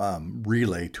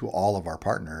relay to all of our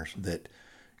partners that,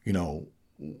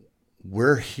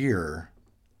 we're here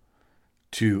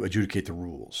to adjudicate the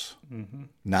rules,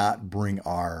 not bring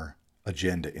our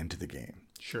agenda into the game.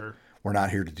 Sure. We're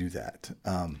not here to do that.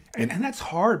 And that's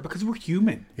hard because we're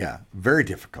human. Yeah, very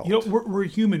difficult. You know, we're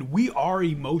human. We are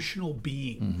emotional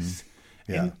beings.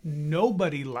 Yeah. And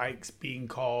nobody likes being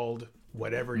called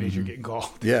whatever it is you're getting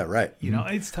called. Yeah, right. You know,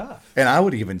 it's tough. And I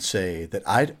would even say that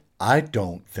I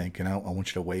don't think, and I want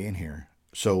you to weigh in here.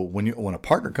 So when a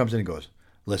partner comes in and goes,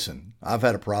 listen, I've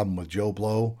had a problem with Joe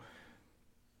Blow.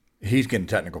 He's getting a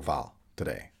technical foul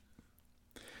today.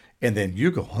 And then you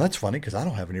go, well, that's funny because I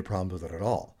don't have any problem with it at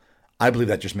all. I believe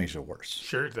that just makes it worse.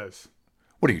 Sure it does.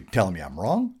 What are you telling me? I'm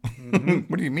wrong?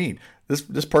 What do you mean?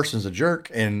 This person's a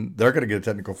jerk and they're going to get a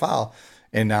technical foul.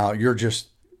 And now you're just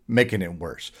making it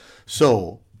worse.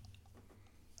 So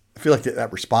I feel like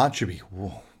that response should be,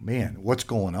 whoa, man, what's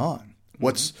going on?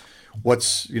 What's,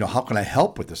 how can I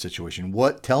help with the situation?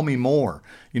 Tell me more,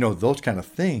 those kind of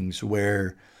things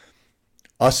where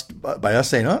by us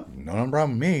saying, oh, no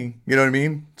problem with me, you know what I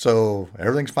mean? So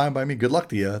everything's fine by me. Good luck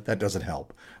to you. That doesn't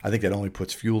help. I think that only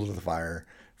puts fuel to the fire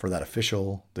for that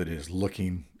official that is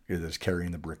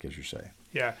carrying the brick, as you say.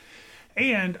 Yeah.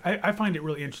 And I find it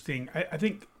really interesting. I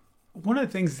think one of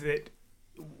the things that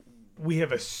we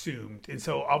have assumed, and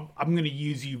so I'm going to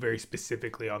use you very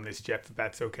specifically on this, Jeff, if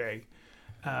that's okay.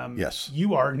 Yes.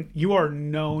 You are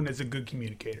known as a good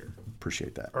communicator.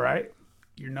 Appreciate that. All right?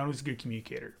 You're known as a good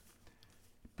communicator.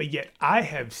 But yet I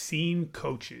have seen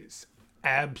coaches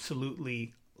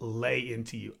absolutely lay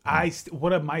into you.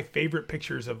 One of my favorite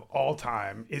pictures of all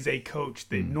time is a coach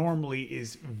that normally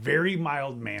is very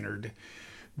mild-mannered,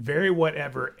 very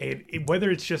whatever, and whether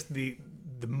it's just the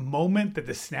moment that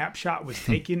the snapshot was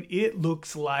taken, it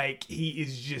looks like he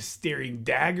is just staring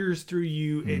daggers through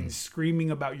you and screaming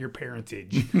about your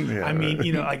parentage. Yeah. I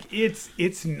mean, like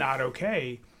it's not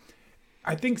okay.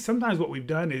 I think sometimes what we've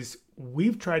done is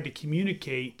we've tried to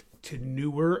communicate to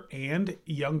newer and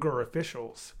younger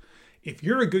officials. If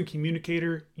you're a good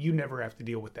communicator, you never have to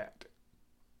deal with that.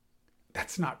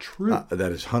 That's not true.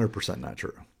 That is 100% not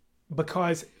true.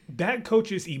 Because that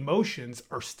coach's emotions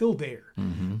are still there.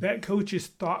 Mm-hmm. That coach's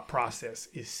thought process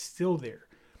is still there.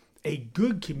 A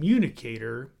good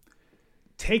communicator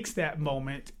takes that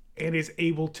moment and is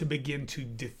able to begin to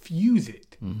diffuse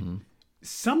it. Mm-hmm.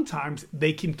 Sometimes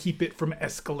they can keep it from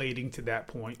escalating to that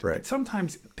point. Right. But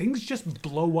sometimes things just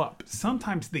blow up.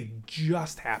 Sometimes they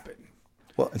just happen.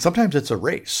 Well, and sometimes it's a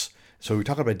race. So we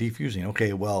talk about defusing.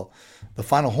 Okay, well, the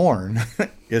final horn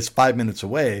is 5 minutes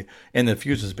away and the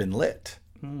fuse has been lit.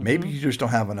 Mm-hmm. Maybe you just don't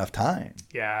have enough time.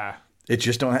 Yeah. It's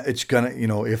going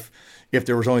to, if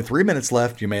there was only 3 minutes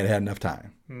left, you may have had enough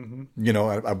time.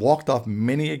 Mm-hmm. I walked off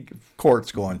many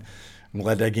courts going, I'm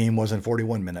glad that game wasn't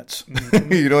 41 minutes.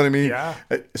 Mm-hmm. You know what I mean? Yeah.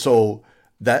 So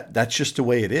that's just the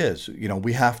way it is.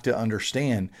 We have to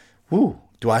understand,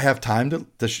 do I have time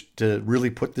to really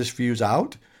put this fuse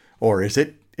out? Or is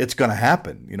it's going to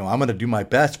happen? I'm going to do my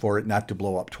best for it not to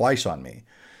blow up twice on me.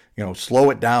 Slow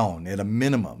it down at a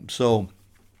minimum. So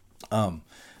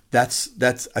that's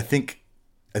I think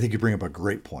you bring up a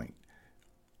great point.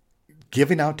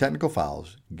 Giving out technical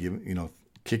fouls, having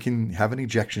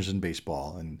ejections in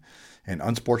baseball and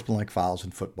unsportsmanlike fouls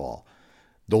in football.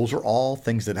 Those are all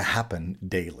things that happen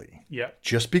daily. Yeah.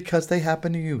 Just because they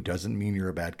happen to you doesn't mean you're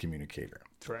a bad communicator.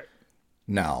 That's right.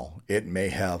 Now, it may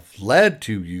have led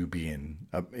to you being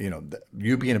a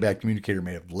bad communicator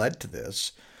may have led to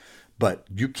this, but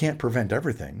you can't prevent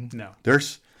everything. No.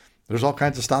 There's all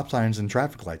kinds of stop signs and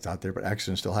traffic lights out there, but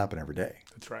accidents still happen every day.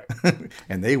 That's right.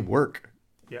 And they work,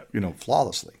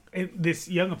 flawlessly. And this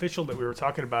young official that we were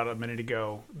talking about a minute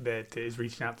ago that is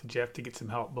reaching out to Jeff to get some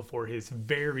help before his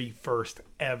very first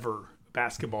ever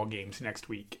basketball games next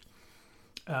week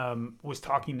was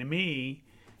talking to me,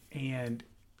 and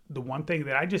the one thing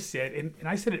that I just said, and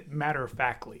I said it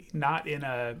matter-of-factly, not in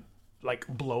a like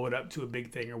blow it up to a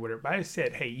big thing or whatever, but I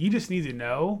said, hey, you just need to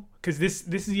know, because this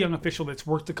is a young official that's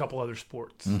worked a couple other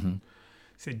sports. Mm-hmm.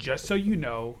 Said, just so you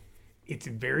know, it's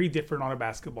very different on a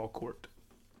basketball court.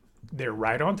 They're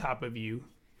right on top of you,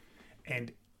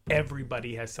 and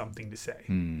everybody has something to say.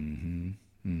 Mm-hmm.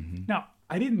 Mm-hmm. Now,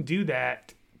 I didn't do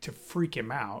that to freak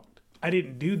him out. I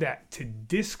didn't do that to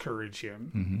discourage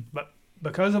him. Mm-hmm. But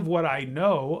because of what I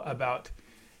know about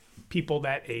people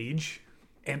that age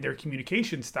and their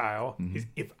communication style, is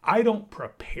if I don't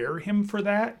prepare him for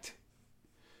that,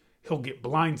 he'll get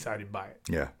blindsided by it.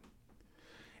 Yeah.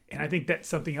 And I think that's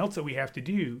something else that we have to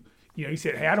do. He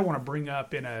said, hey, I don't want to bring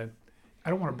up in a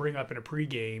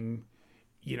pregame,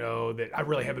 that I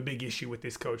really have a big issue with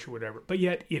this coach or whatever. But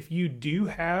yet, if you do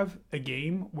have a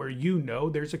game where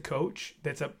there's a coach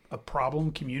that's a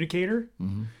problem communicator,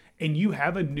 and you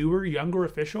have a newer, younger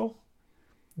official,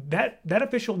 that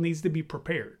official needs to be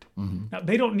prepared. Mm-hmm. Now,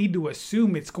 they don't need to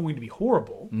assume it's going to be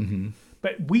horrible,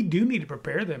 But we do need to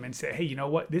prepare them and say, hey, you know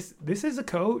what? This is a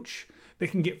coach that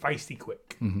can get feisty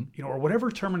quick, or whatever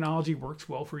terminology works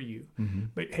well for you.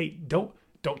 But hey, don't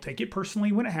take it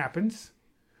personally when it happens.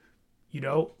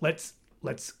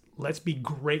 Let's be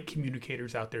great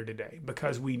communicators out there today,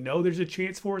 because we know there's a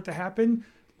chance for it to happen.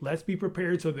 Let's be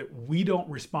prepared so that we don't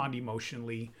respond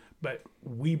emotionally, but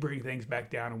we bring things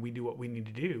back down and we do what we need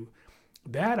to do.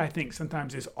 That, I think,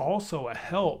 sometimes is also a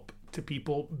help to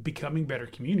people becoming better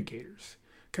communicators.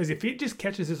 Because if it just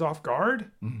catches us off guard,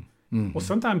 well,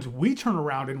 sometimes we turn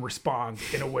around and respond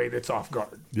in a way that's off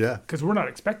guard. Yeah. Because we're not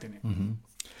expecting it.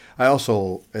 I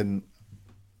also, and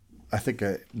I think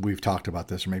we've talked about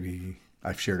this, or maybe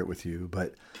I've shared it with you,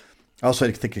 but I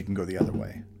also think it can go the other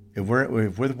way. If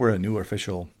we're a new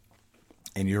official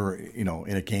and you're, in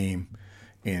a game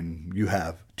and you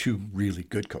have two really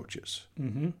good coaches,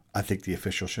 I think the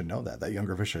official should know that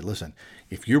younger official, listen,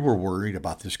 if you were worried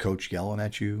about this coach yelling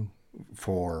at you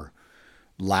for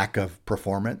lack of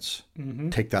performance,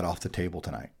 take that off the table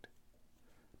tonight,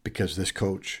 because this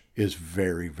coach is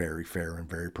very, very fair and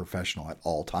very professional at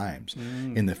all times.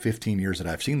 In the 15 years that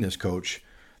I've seen this coach,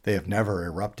 they have never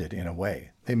erupted in a way.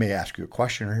 They may ask you a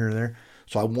question or here or there.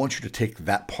 So I want you to take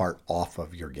that part off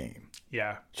of your game.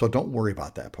 Yeah. So don't worry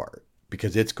about that part,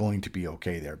 because it's going to be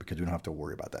okay there, because we don't have to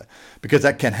worry about that. Because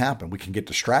that can happen. We can get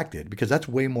distracted, because that's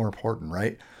way more important,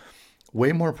 right?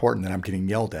 Way more important than I'm getting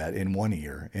yelled at in one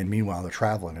ear, and meanwhile they're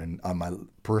traveling on my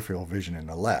peripheral vision in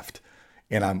the left,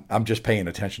 and I'm just paying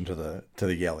attention to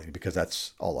the yelling, because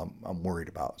that's all I'm worried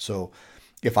about. So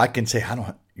if I can say,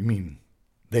 you mean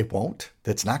they won't?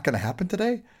 That's not going to happen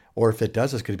today? Or if it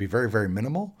does, it's going to be very, very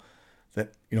minimal.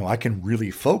 That, I can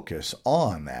really focus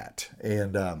on that.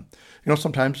 And,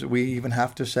 sometimes we even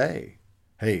have to say,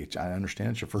 hey, I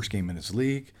understand it's your first game in this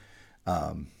league.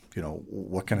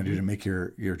 What can I do to make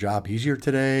your job easier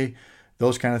today?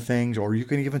 Those kind of things. Or you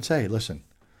can even say, listen,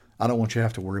 I don't want you to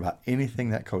have to worry about anything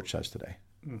that coach says today.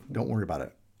 Don't worry about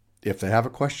it. If they have a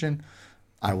question,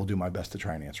 I will do my best to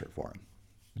try and answer it for them.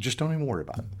 Just don't even worry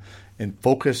about it, and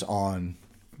focus on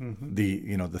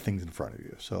the things in front of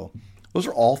you. So those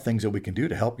are all things that we can do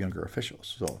to help younger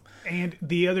officials. So, and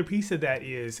the other piece of that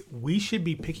is we should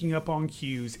be picking up on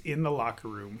cues in the locker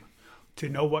room to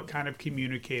know what kind of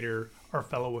communicator our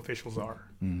fellow officials are.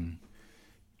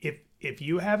 If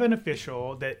you have an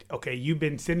official that, okay, you've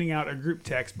been sending out a group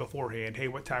text beforehand, hey,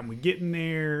 what time we getting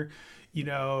there?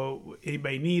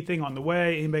 Anybody need anything on the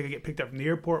way? Anybody gonna get picked up from the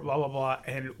airport? Blah, blah, blah.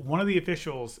 And one of the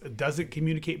officials doesn't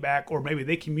communicate back, or maybe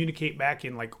they communicate back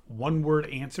in like one-word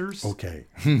answers. Okay.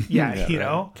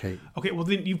 Yeah, Okay. Okay, well,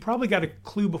 then you probably got a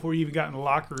clue before you even got in the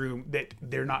locker room that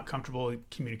they're not comfortable in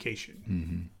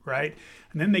communication, right?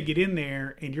 And then they get in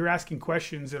there, and you're asking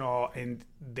questions and all, and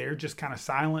they're just kind of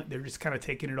silent. They're just kind of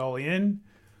taking it all in.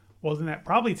 Well, then that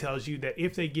probably tells you that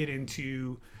if they get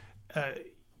into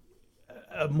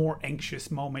a more anxious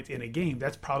moment in a game,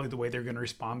 that's probably the way they're going to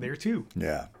respond there too.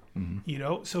 Yeah.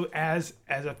 So as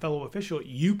a fellow official,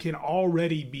 you can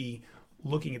already be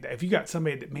looking at that. If you got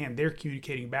somebody that, man, they're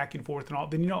communicating back and forth and all,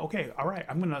 then okay, all right,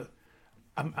 I'm gonna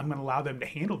allow them to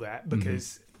handle that,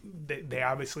 because they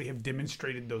obviously have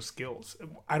demonstrated those skills.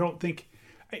 I don't think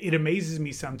it amazes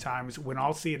me sometimes when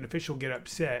I'll see an official get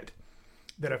upset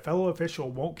that a fellow official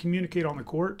won't communicate on the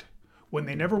court when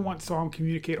they never once saw him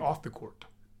communicate off the court.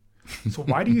 So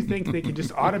why do you think they can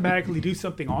just automatically do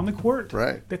something on the court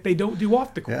that they don't do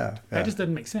off the court? Yeah. That just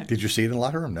doesn't make sense. Did you see it in the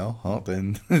locker room? No. Oh,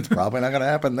 then it's probably not going to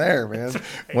happen there, man.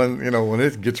 When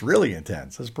it gets really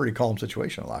intense, it's a pretty calm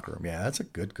situation in the locker room. Yeah, that's a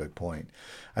good point.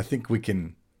 I think we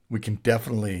can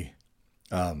definitely,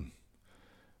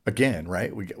 again,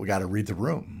 right? We got to read the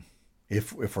room.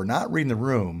 If we're not reading the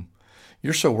room,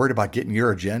 you're so worried about getting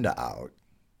your agenda out.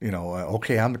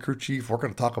 Okay, I'm the crew chief. We're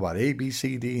going to talk about A, B,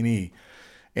 C, D, and E.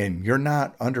 And you're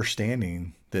not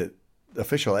understanding that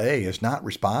official A is not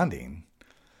responding,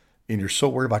 and you're so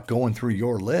worried about going through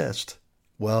your list,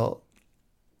 well,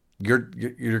 you're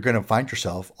going to find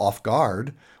yourself off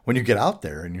guard when you get out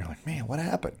there, and you're like, man, what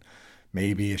happened?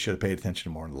 Maybe I should have paid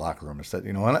attention more in the locker room instead.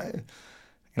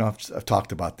 I've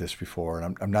talked about this before,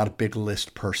 and I'm not a big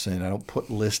list person. I don't put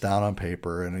lists down on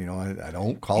paper, and I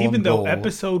don't call them even though goals.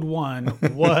 episode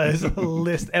 1 was a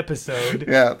list episode.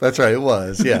 Yeah, that's right. It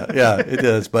was. Yeah, it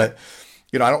is. But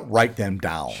I don't write them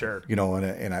down. Sure.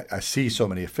 And I see so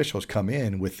many officials come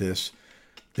in with this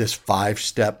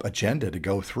 5-step agenda to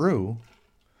go through,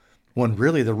 when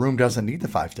really the room doesn't need the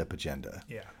 5-step agenda.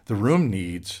 Yeah. The room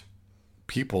needs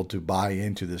people to buy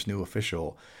into this new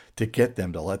official, to get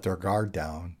them to let their guard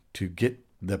down, to get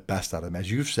the best out of them.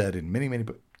 As you've said in many, many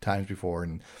times before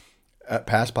in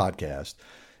past podcasts,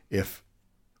 if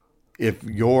if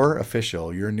your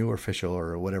official, your new official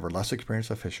or whatever, less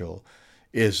experienced official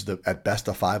is at best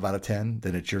a 5 out of 10,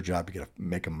 then it's your job to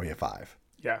make them be a 5.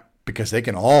 Yeah. Because they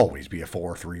can always be a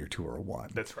 4, 3, or 2, or a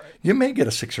 1. That's right. You may get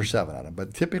a 6 or 7 out of them,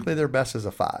 but typically their best is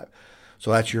a 5.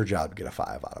 So that's your job to get a 5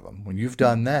 out of them. When you've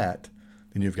done that,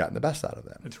 then you've gotten the best out of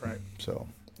them. That's right. So,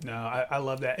 no, I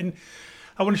love that. And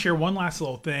I want to share one last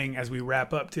little thing as we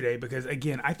wrap up today, because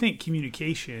again, I think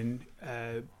communication,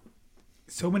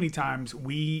 so many times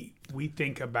we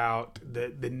think about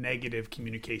the negative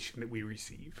communication that we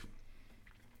receive.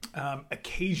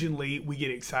 Occasionally we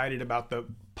get excited about the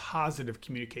positive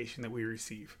communication that we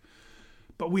receive,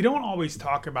 but we don't always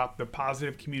talk about the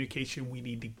positive communication we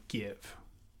need to give.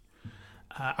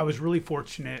 I was really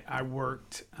fortunate. I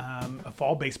worked a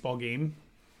fall baseball game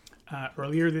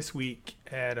earlier this week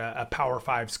at a Power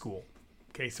 5 school.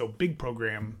 Okay, so big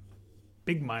program,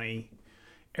 big money.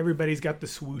 Everybody's got the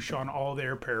swoosh on all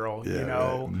their apparel, yeah, you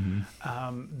know.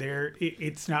 Right.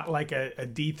 It's not like a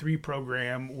D3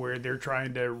 program where they're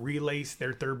trying to relace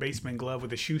their third baseman glove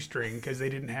with a shoestring because they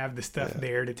didn't have the stuff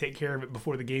there to take care of it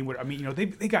before the game would. I mean, you know, they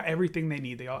got everything they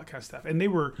need, all that kind of stuff. And they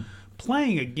were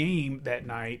playing a game that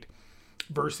night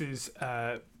versus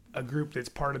a group that's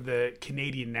part of the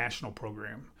Canadian national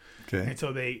program. Okay. And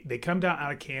so they come down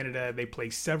out of Canada. They play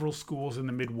several schools in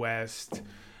the Midwest.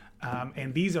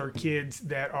 And these are kids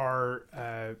that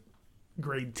are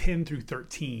grade 10 through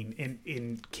 13.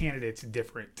 In Canada, it's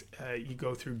different. You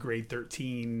go through grade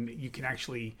 13. You can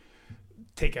actually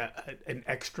take an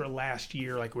extra last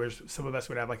year, like where some of us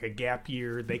would have like a gap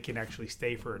year. They can actually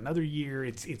stay for another year.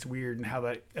 It's weird and how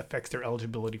that affects their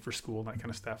eligibility for school and that kind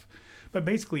of stuff. But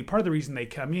basically, part of the reason they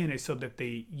come in is so that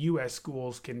the U.S.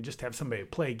 schools can just have somebody to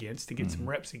play against, to get some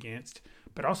reps against.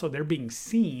 But also, they're being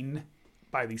seen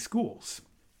by these schools.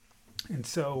 And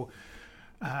so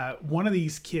one of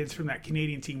these kids from that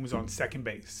Canadian team was on second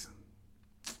base.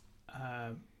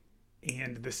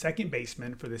 And the second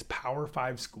baseman for this Power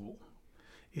 5 school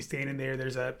is standing there.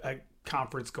 There's a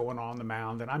conference going on the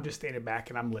mound, and I'm just standing back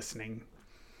and I'm listening.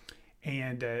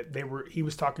 And he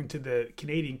was talking to the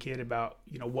Canadian kid about,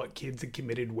 you know, what kids had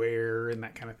committed where and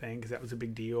that kind of thing, because that was a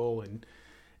big deal. And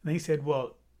then he said,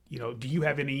 well, you know, do you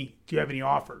have any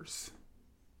offers?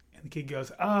 And the kid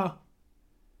goes,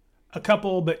 a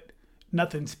couple, but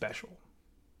nothing special.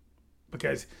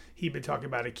 Because he'd been talking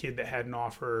about a kid that had an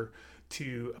offer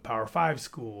to a Power 5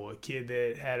 school, a kid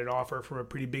that had an offer from a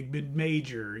pretty big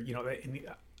mid-major, you know,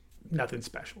 nothing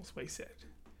special is what he said.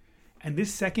 And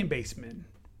this second baseman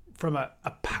from a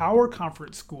power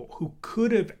conference school who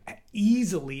could have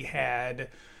easily had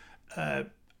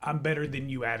I'm better than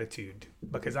you attitude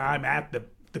because I'm at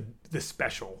the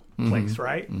special place,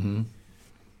 right? Mm-hmm.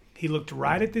 He looked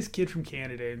right at this kid from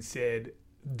Canada and said,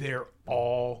 they're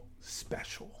all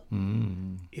special.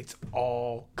 Mm-hmm. It's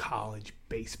all college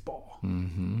baseball.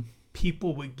 Mm-hmm.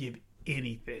 People would give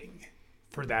anything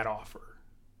for that offer.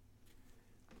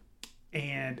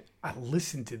 And I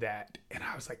listened to that and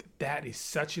I was like, that is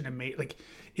such an amazing, like,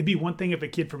 it'd be one thing if a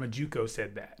kid from a JUCO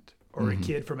said that or a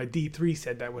kid from a D3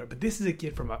 said that, but this is a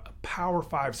kid from a Power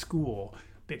 5 school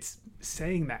that's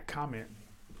saying that comment.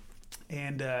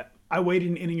 And I waited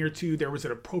an inning or two. There was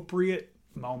an appropriate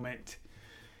moment.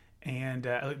 And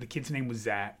the kid's name was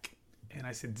Zach. And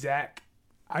I said, Zach,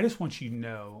 I just want you to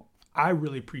know, I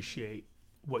really appreciate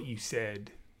what you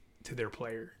said to their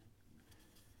player.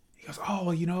 He goes, oh,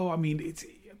 well, you know, I mean, it's,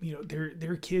 you know,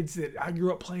 they're kids that I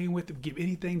grew up playing with, that give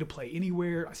anything to play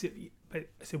anywhere. I said,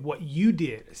 what you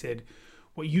did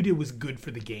was good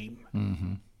for the game.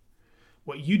 Mm-hmm.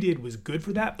 What you did was good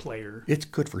for that player. It's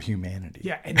good for humanity.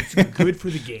 Yeah, and it's good for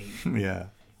the game. Yeah.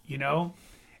 You know?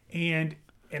 And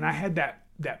I had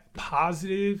that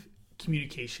positive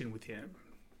communication with him.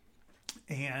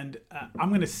 And I'm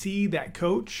going to see that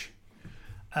coach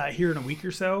here in a week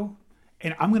or so.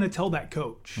 And I'm going to tell that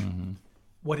coach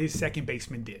what his second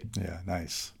baseman did. Yeah,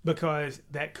 nice. Because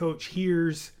that coach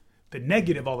hears the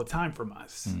negative all the time from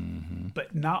us,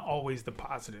 but not always the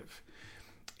positive.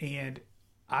 And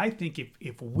I think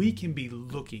if we can be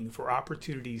looking for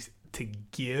opportunities to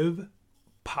give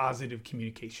positive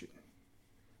communication,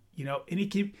 you know, and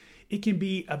it can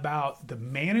be about the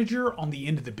manager on the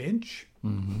end of the bench.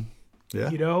 Mm-hmm.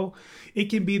 Yeah. You know, it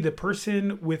can be the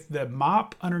person with the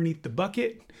mop underneath the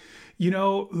bucket, you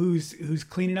know, who's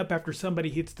cleaning up after somebody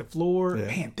hits the floor. Yeah.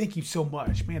 Man, thank you so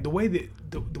much, man. The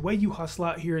way you hustle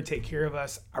out here and take care of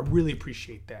us, I really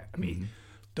appreciate that. I mean,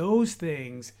 those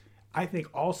things I think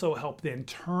also help then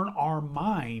turn our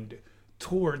mind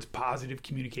towards positive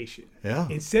communication. Yeah.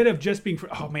 Instead of just being,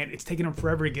 oh man, it's taking them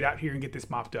forever to get out here and get this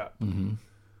mopped up. Mm-hmm.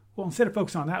 Well, instead of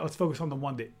focusing on that, let's focus on the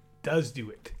one that does do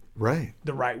it right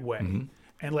the right way. Mm-hmm.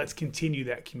 and let's continue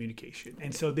that communication.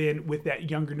 And so then with that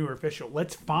younger, newer official,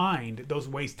 let's find those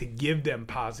ways to give them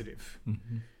positive,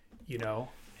 you know,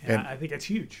 and I think that's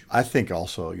huge. I think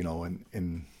also, you know,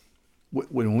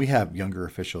 when we have younger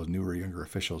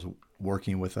officials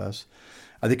working with us,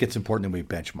 I think it's important that we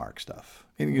benchmark stuff.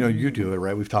 And, you know, you do it,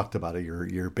 right? We've talked about it,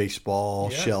 your baseball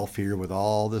shelf here with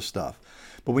all this stuff.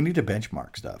 But we need to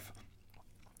benchmark stuff.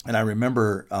 And I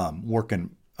remember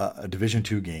working a Division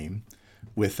II game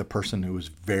with a person who was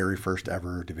very first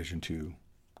ever Division II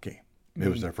game. It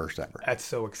was their first ever. That's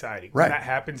so exciting. Right. When that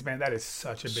happens, man, that is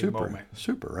such a big moment.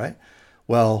 Super, right?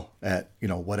 Well, at,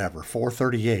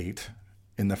 4:38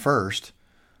 in the first,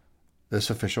 this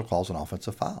official calls an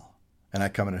offensive foul. And I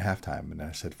come in at halftime and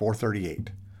I said, 4:38.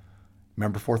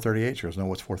 Remember 4:38? She goes, no,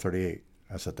 what's 4:38?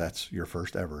 I said, that's your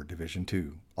first ever Division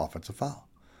II offensive foul.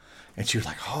 And she was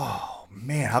like, oh,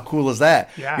 man, how cool is that?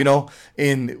 Yeah. You know,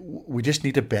 and we just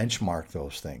need to benchmark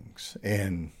those things.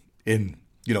 And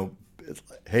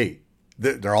hey,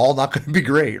 they're all not going to be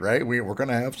great, right? We're going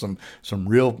to have some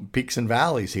real peaks and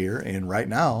valleys here. And right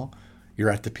now, you're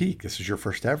at the peak. This is your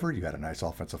first ever. You had a nice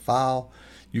offensive foul.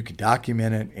 You can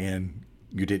document it, and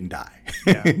you didn't die.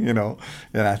 Yeah. You know,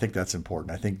 and I think that's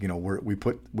important. I think, we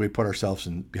put ourselves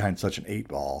behind such an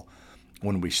 8-ball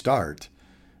when we start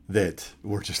that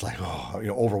we're just like,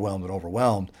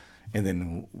 overwhelmed. And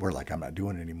then we're like, I'm not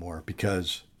doing it anymore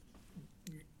because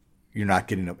you're not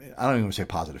getting, I don't even say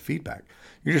positive feedback.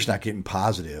 You're just not getting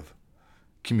positive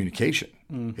communication.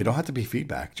 It don't have to be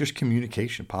feedback, just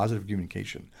communication, positive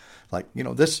communication. Like,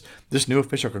 this new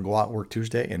official can go out and work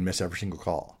Tuesday and miss every single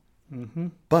call.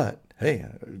 But hey,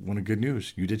 one of the good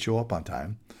news, you did show up on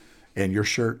time. And your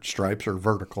shirt stripes are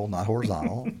vertical, not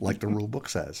horizontal, like the rule book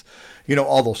says.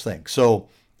 All those things. So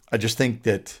I just think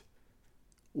that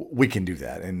we can do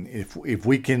that. And if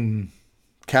we can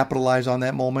capitalize on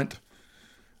that moment,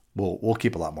 we'll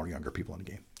keep a lot more younger people in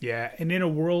the game. Yeah, and in a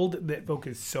world that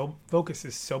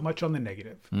focuses so much on the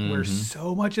negative, where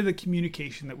so much of the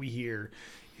communication that we hear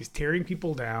is tearing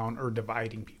people down or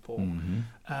dividing people,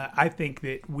 I think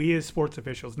that we as sports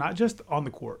officials, not just on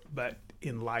the court, but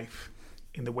in life,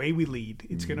 in the way we lead,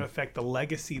 it's going to affect the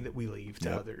legacy that we leave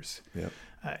to others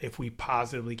if we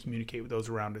positively communicate with those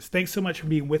around us. Thanks so much for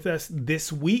being with us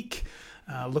this week.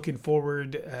 Looking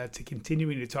forward to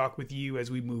continuing to talk with you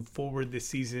as we move forward this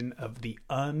season of the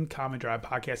Uncommon Drive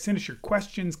podcast. Send us your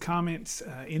questions, comments,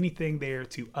 anything there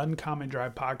to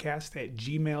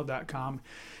uncommondrivepodcast@gmail.com.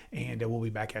 And we'll be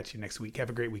back at you next week. Have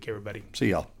a great week, everybody.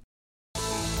 See y'all.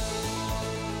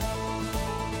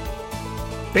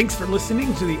 Thanks for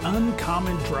listening to the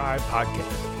Uncommon Drive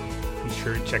podcast. Be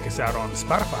sure to check us out on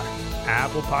Spotify,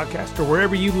 Apple Podcasts, or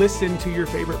wherever you listen to your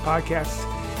favorite podcasts.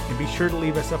 And be sure to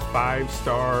leave us a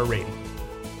 5-star rating.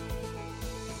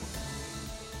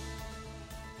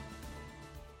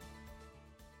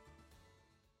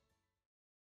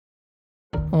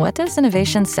 What does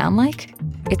innovation sound like?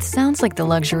 It sounds like the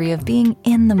luxury of being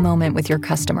in the moment with your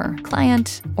customer,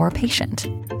 client, or patient.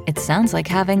 It sounds like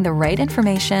having the right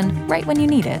information right when you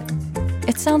need it.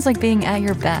 It sounds like being at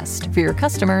your best for your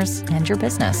customers and your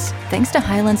business. Thanks to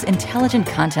Hyland's intelligent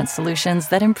content solutions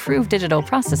that improve digital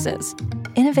processes,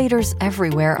 innovators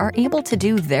everywhere are able to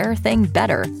do their thing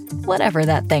better, whatever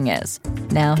that thing is.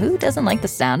 Now, who doesn't like the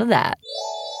sound of that?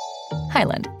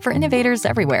 Hyland, for innovators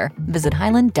everywhere. Visit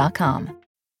hyland.com.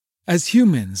 As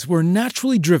humans, we're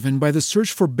naturally driven by the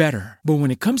search for better. But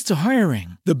when it comes to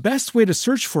hiring, the best way to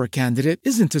search for a candidate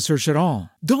isn't to search at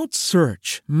all. Don't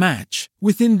search, match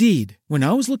with Indeed. When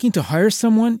I was looking to hire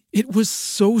someone, it was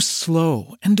so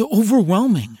slow and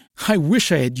overwhelming. I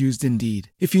wish I had used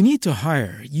Indeed. If you need to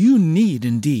hire, you need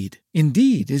Indeed.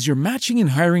 Indeed is your matching and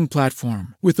hiring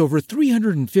platform with over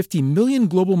 350 million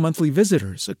global monthly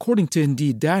visitors, according to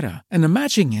Indeed data, and a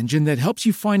matching engine that helps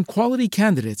you find quality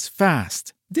candidates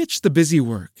fast. Ditch the busy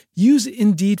work. Use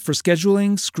Indeed for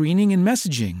scheduling, screening, and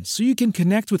messaging so you can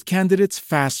connect with candidates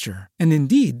faster. And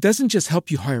Indeed doesn't just help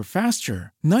you hire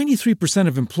faster. 93%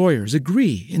 of employers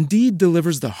agree Indeed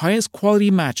delivers the highest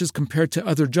quality matches compared to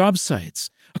other job sites,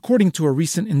 according to a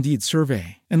recent Indeed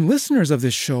survey. And listeners of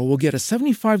this show will get a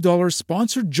 $75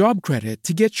 sponsored job credit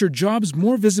to get your jobs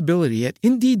more visibility at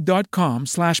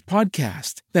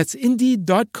Indeed.com/podcast. That's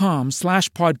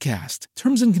Indeed.com/podcast.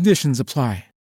 Terms and conditions apply.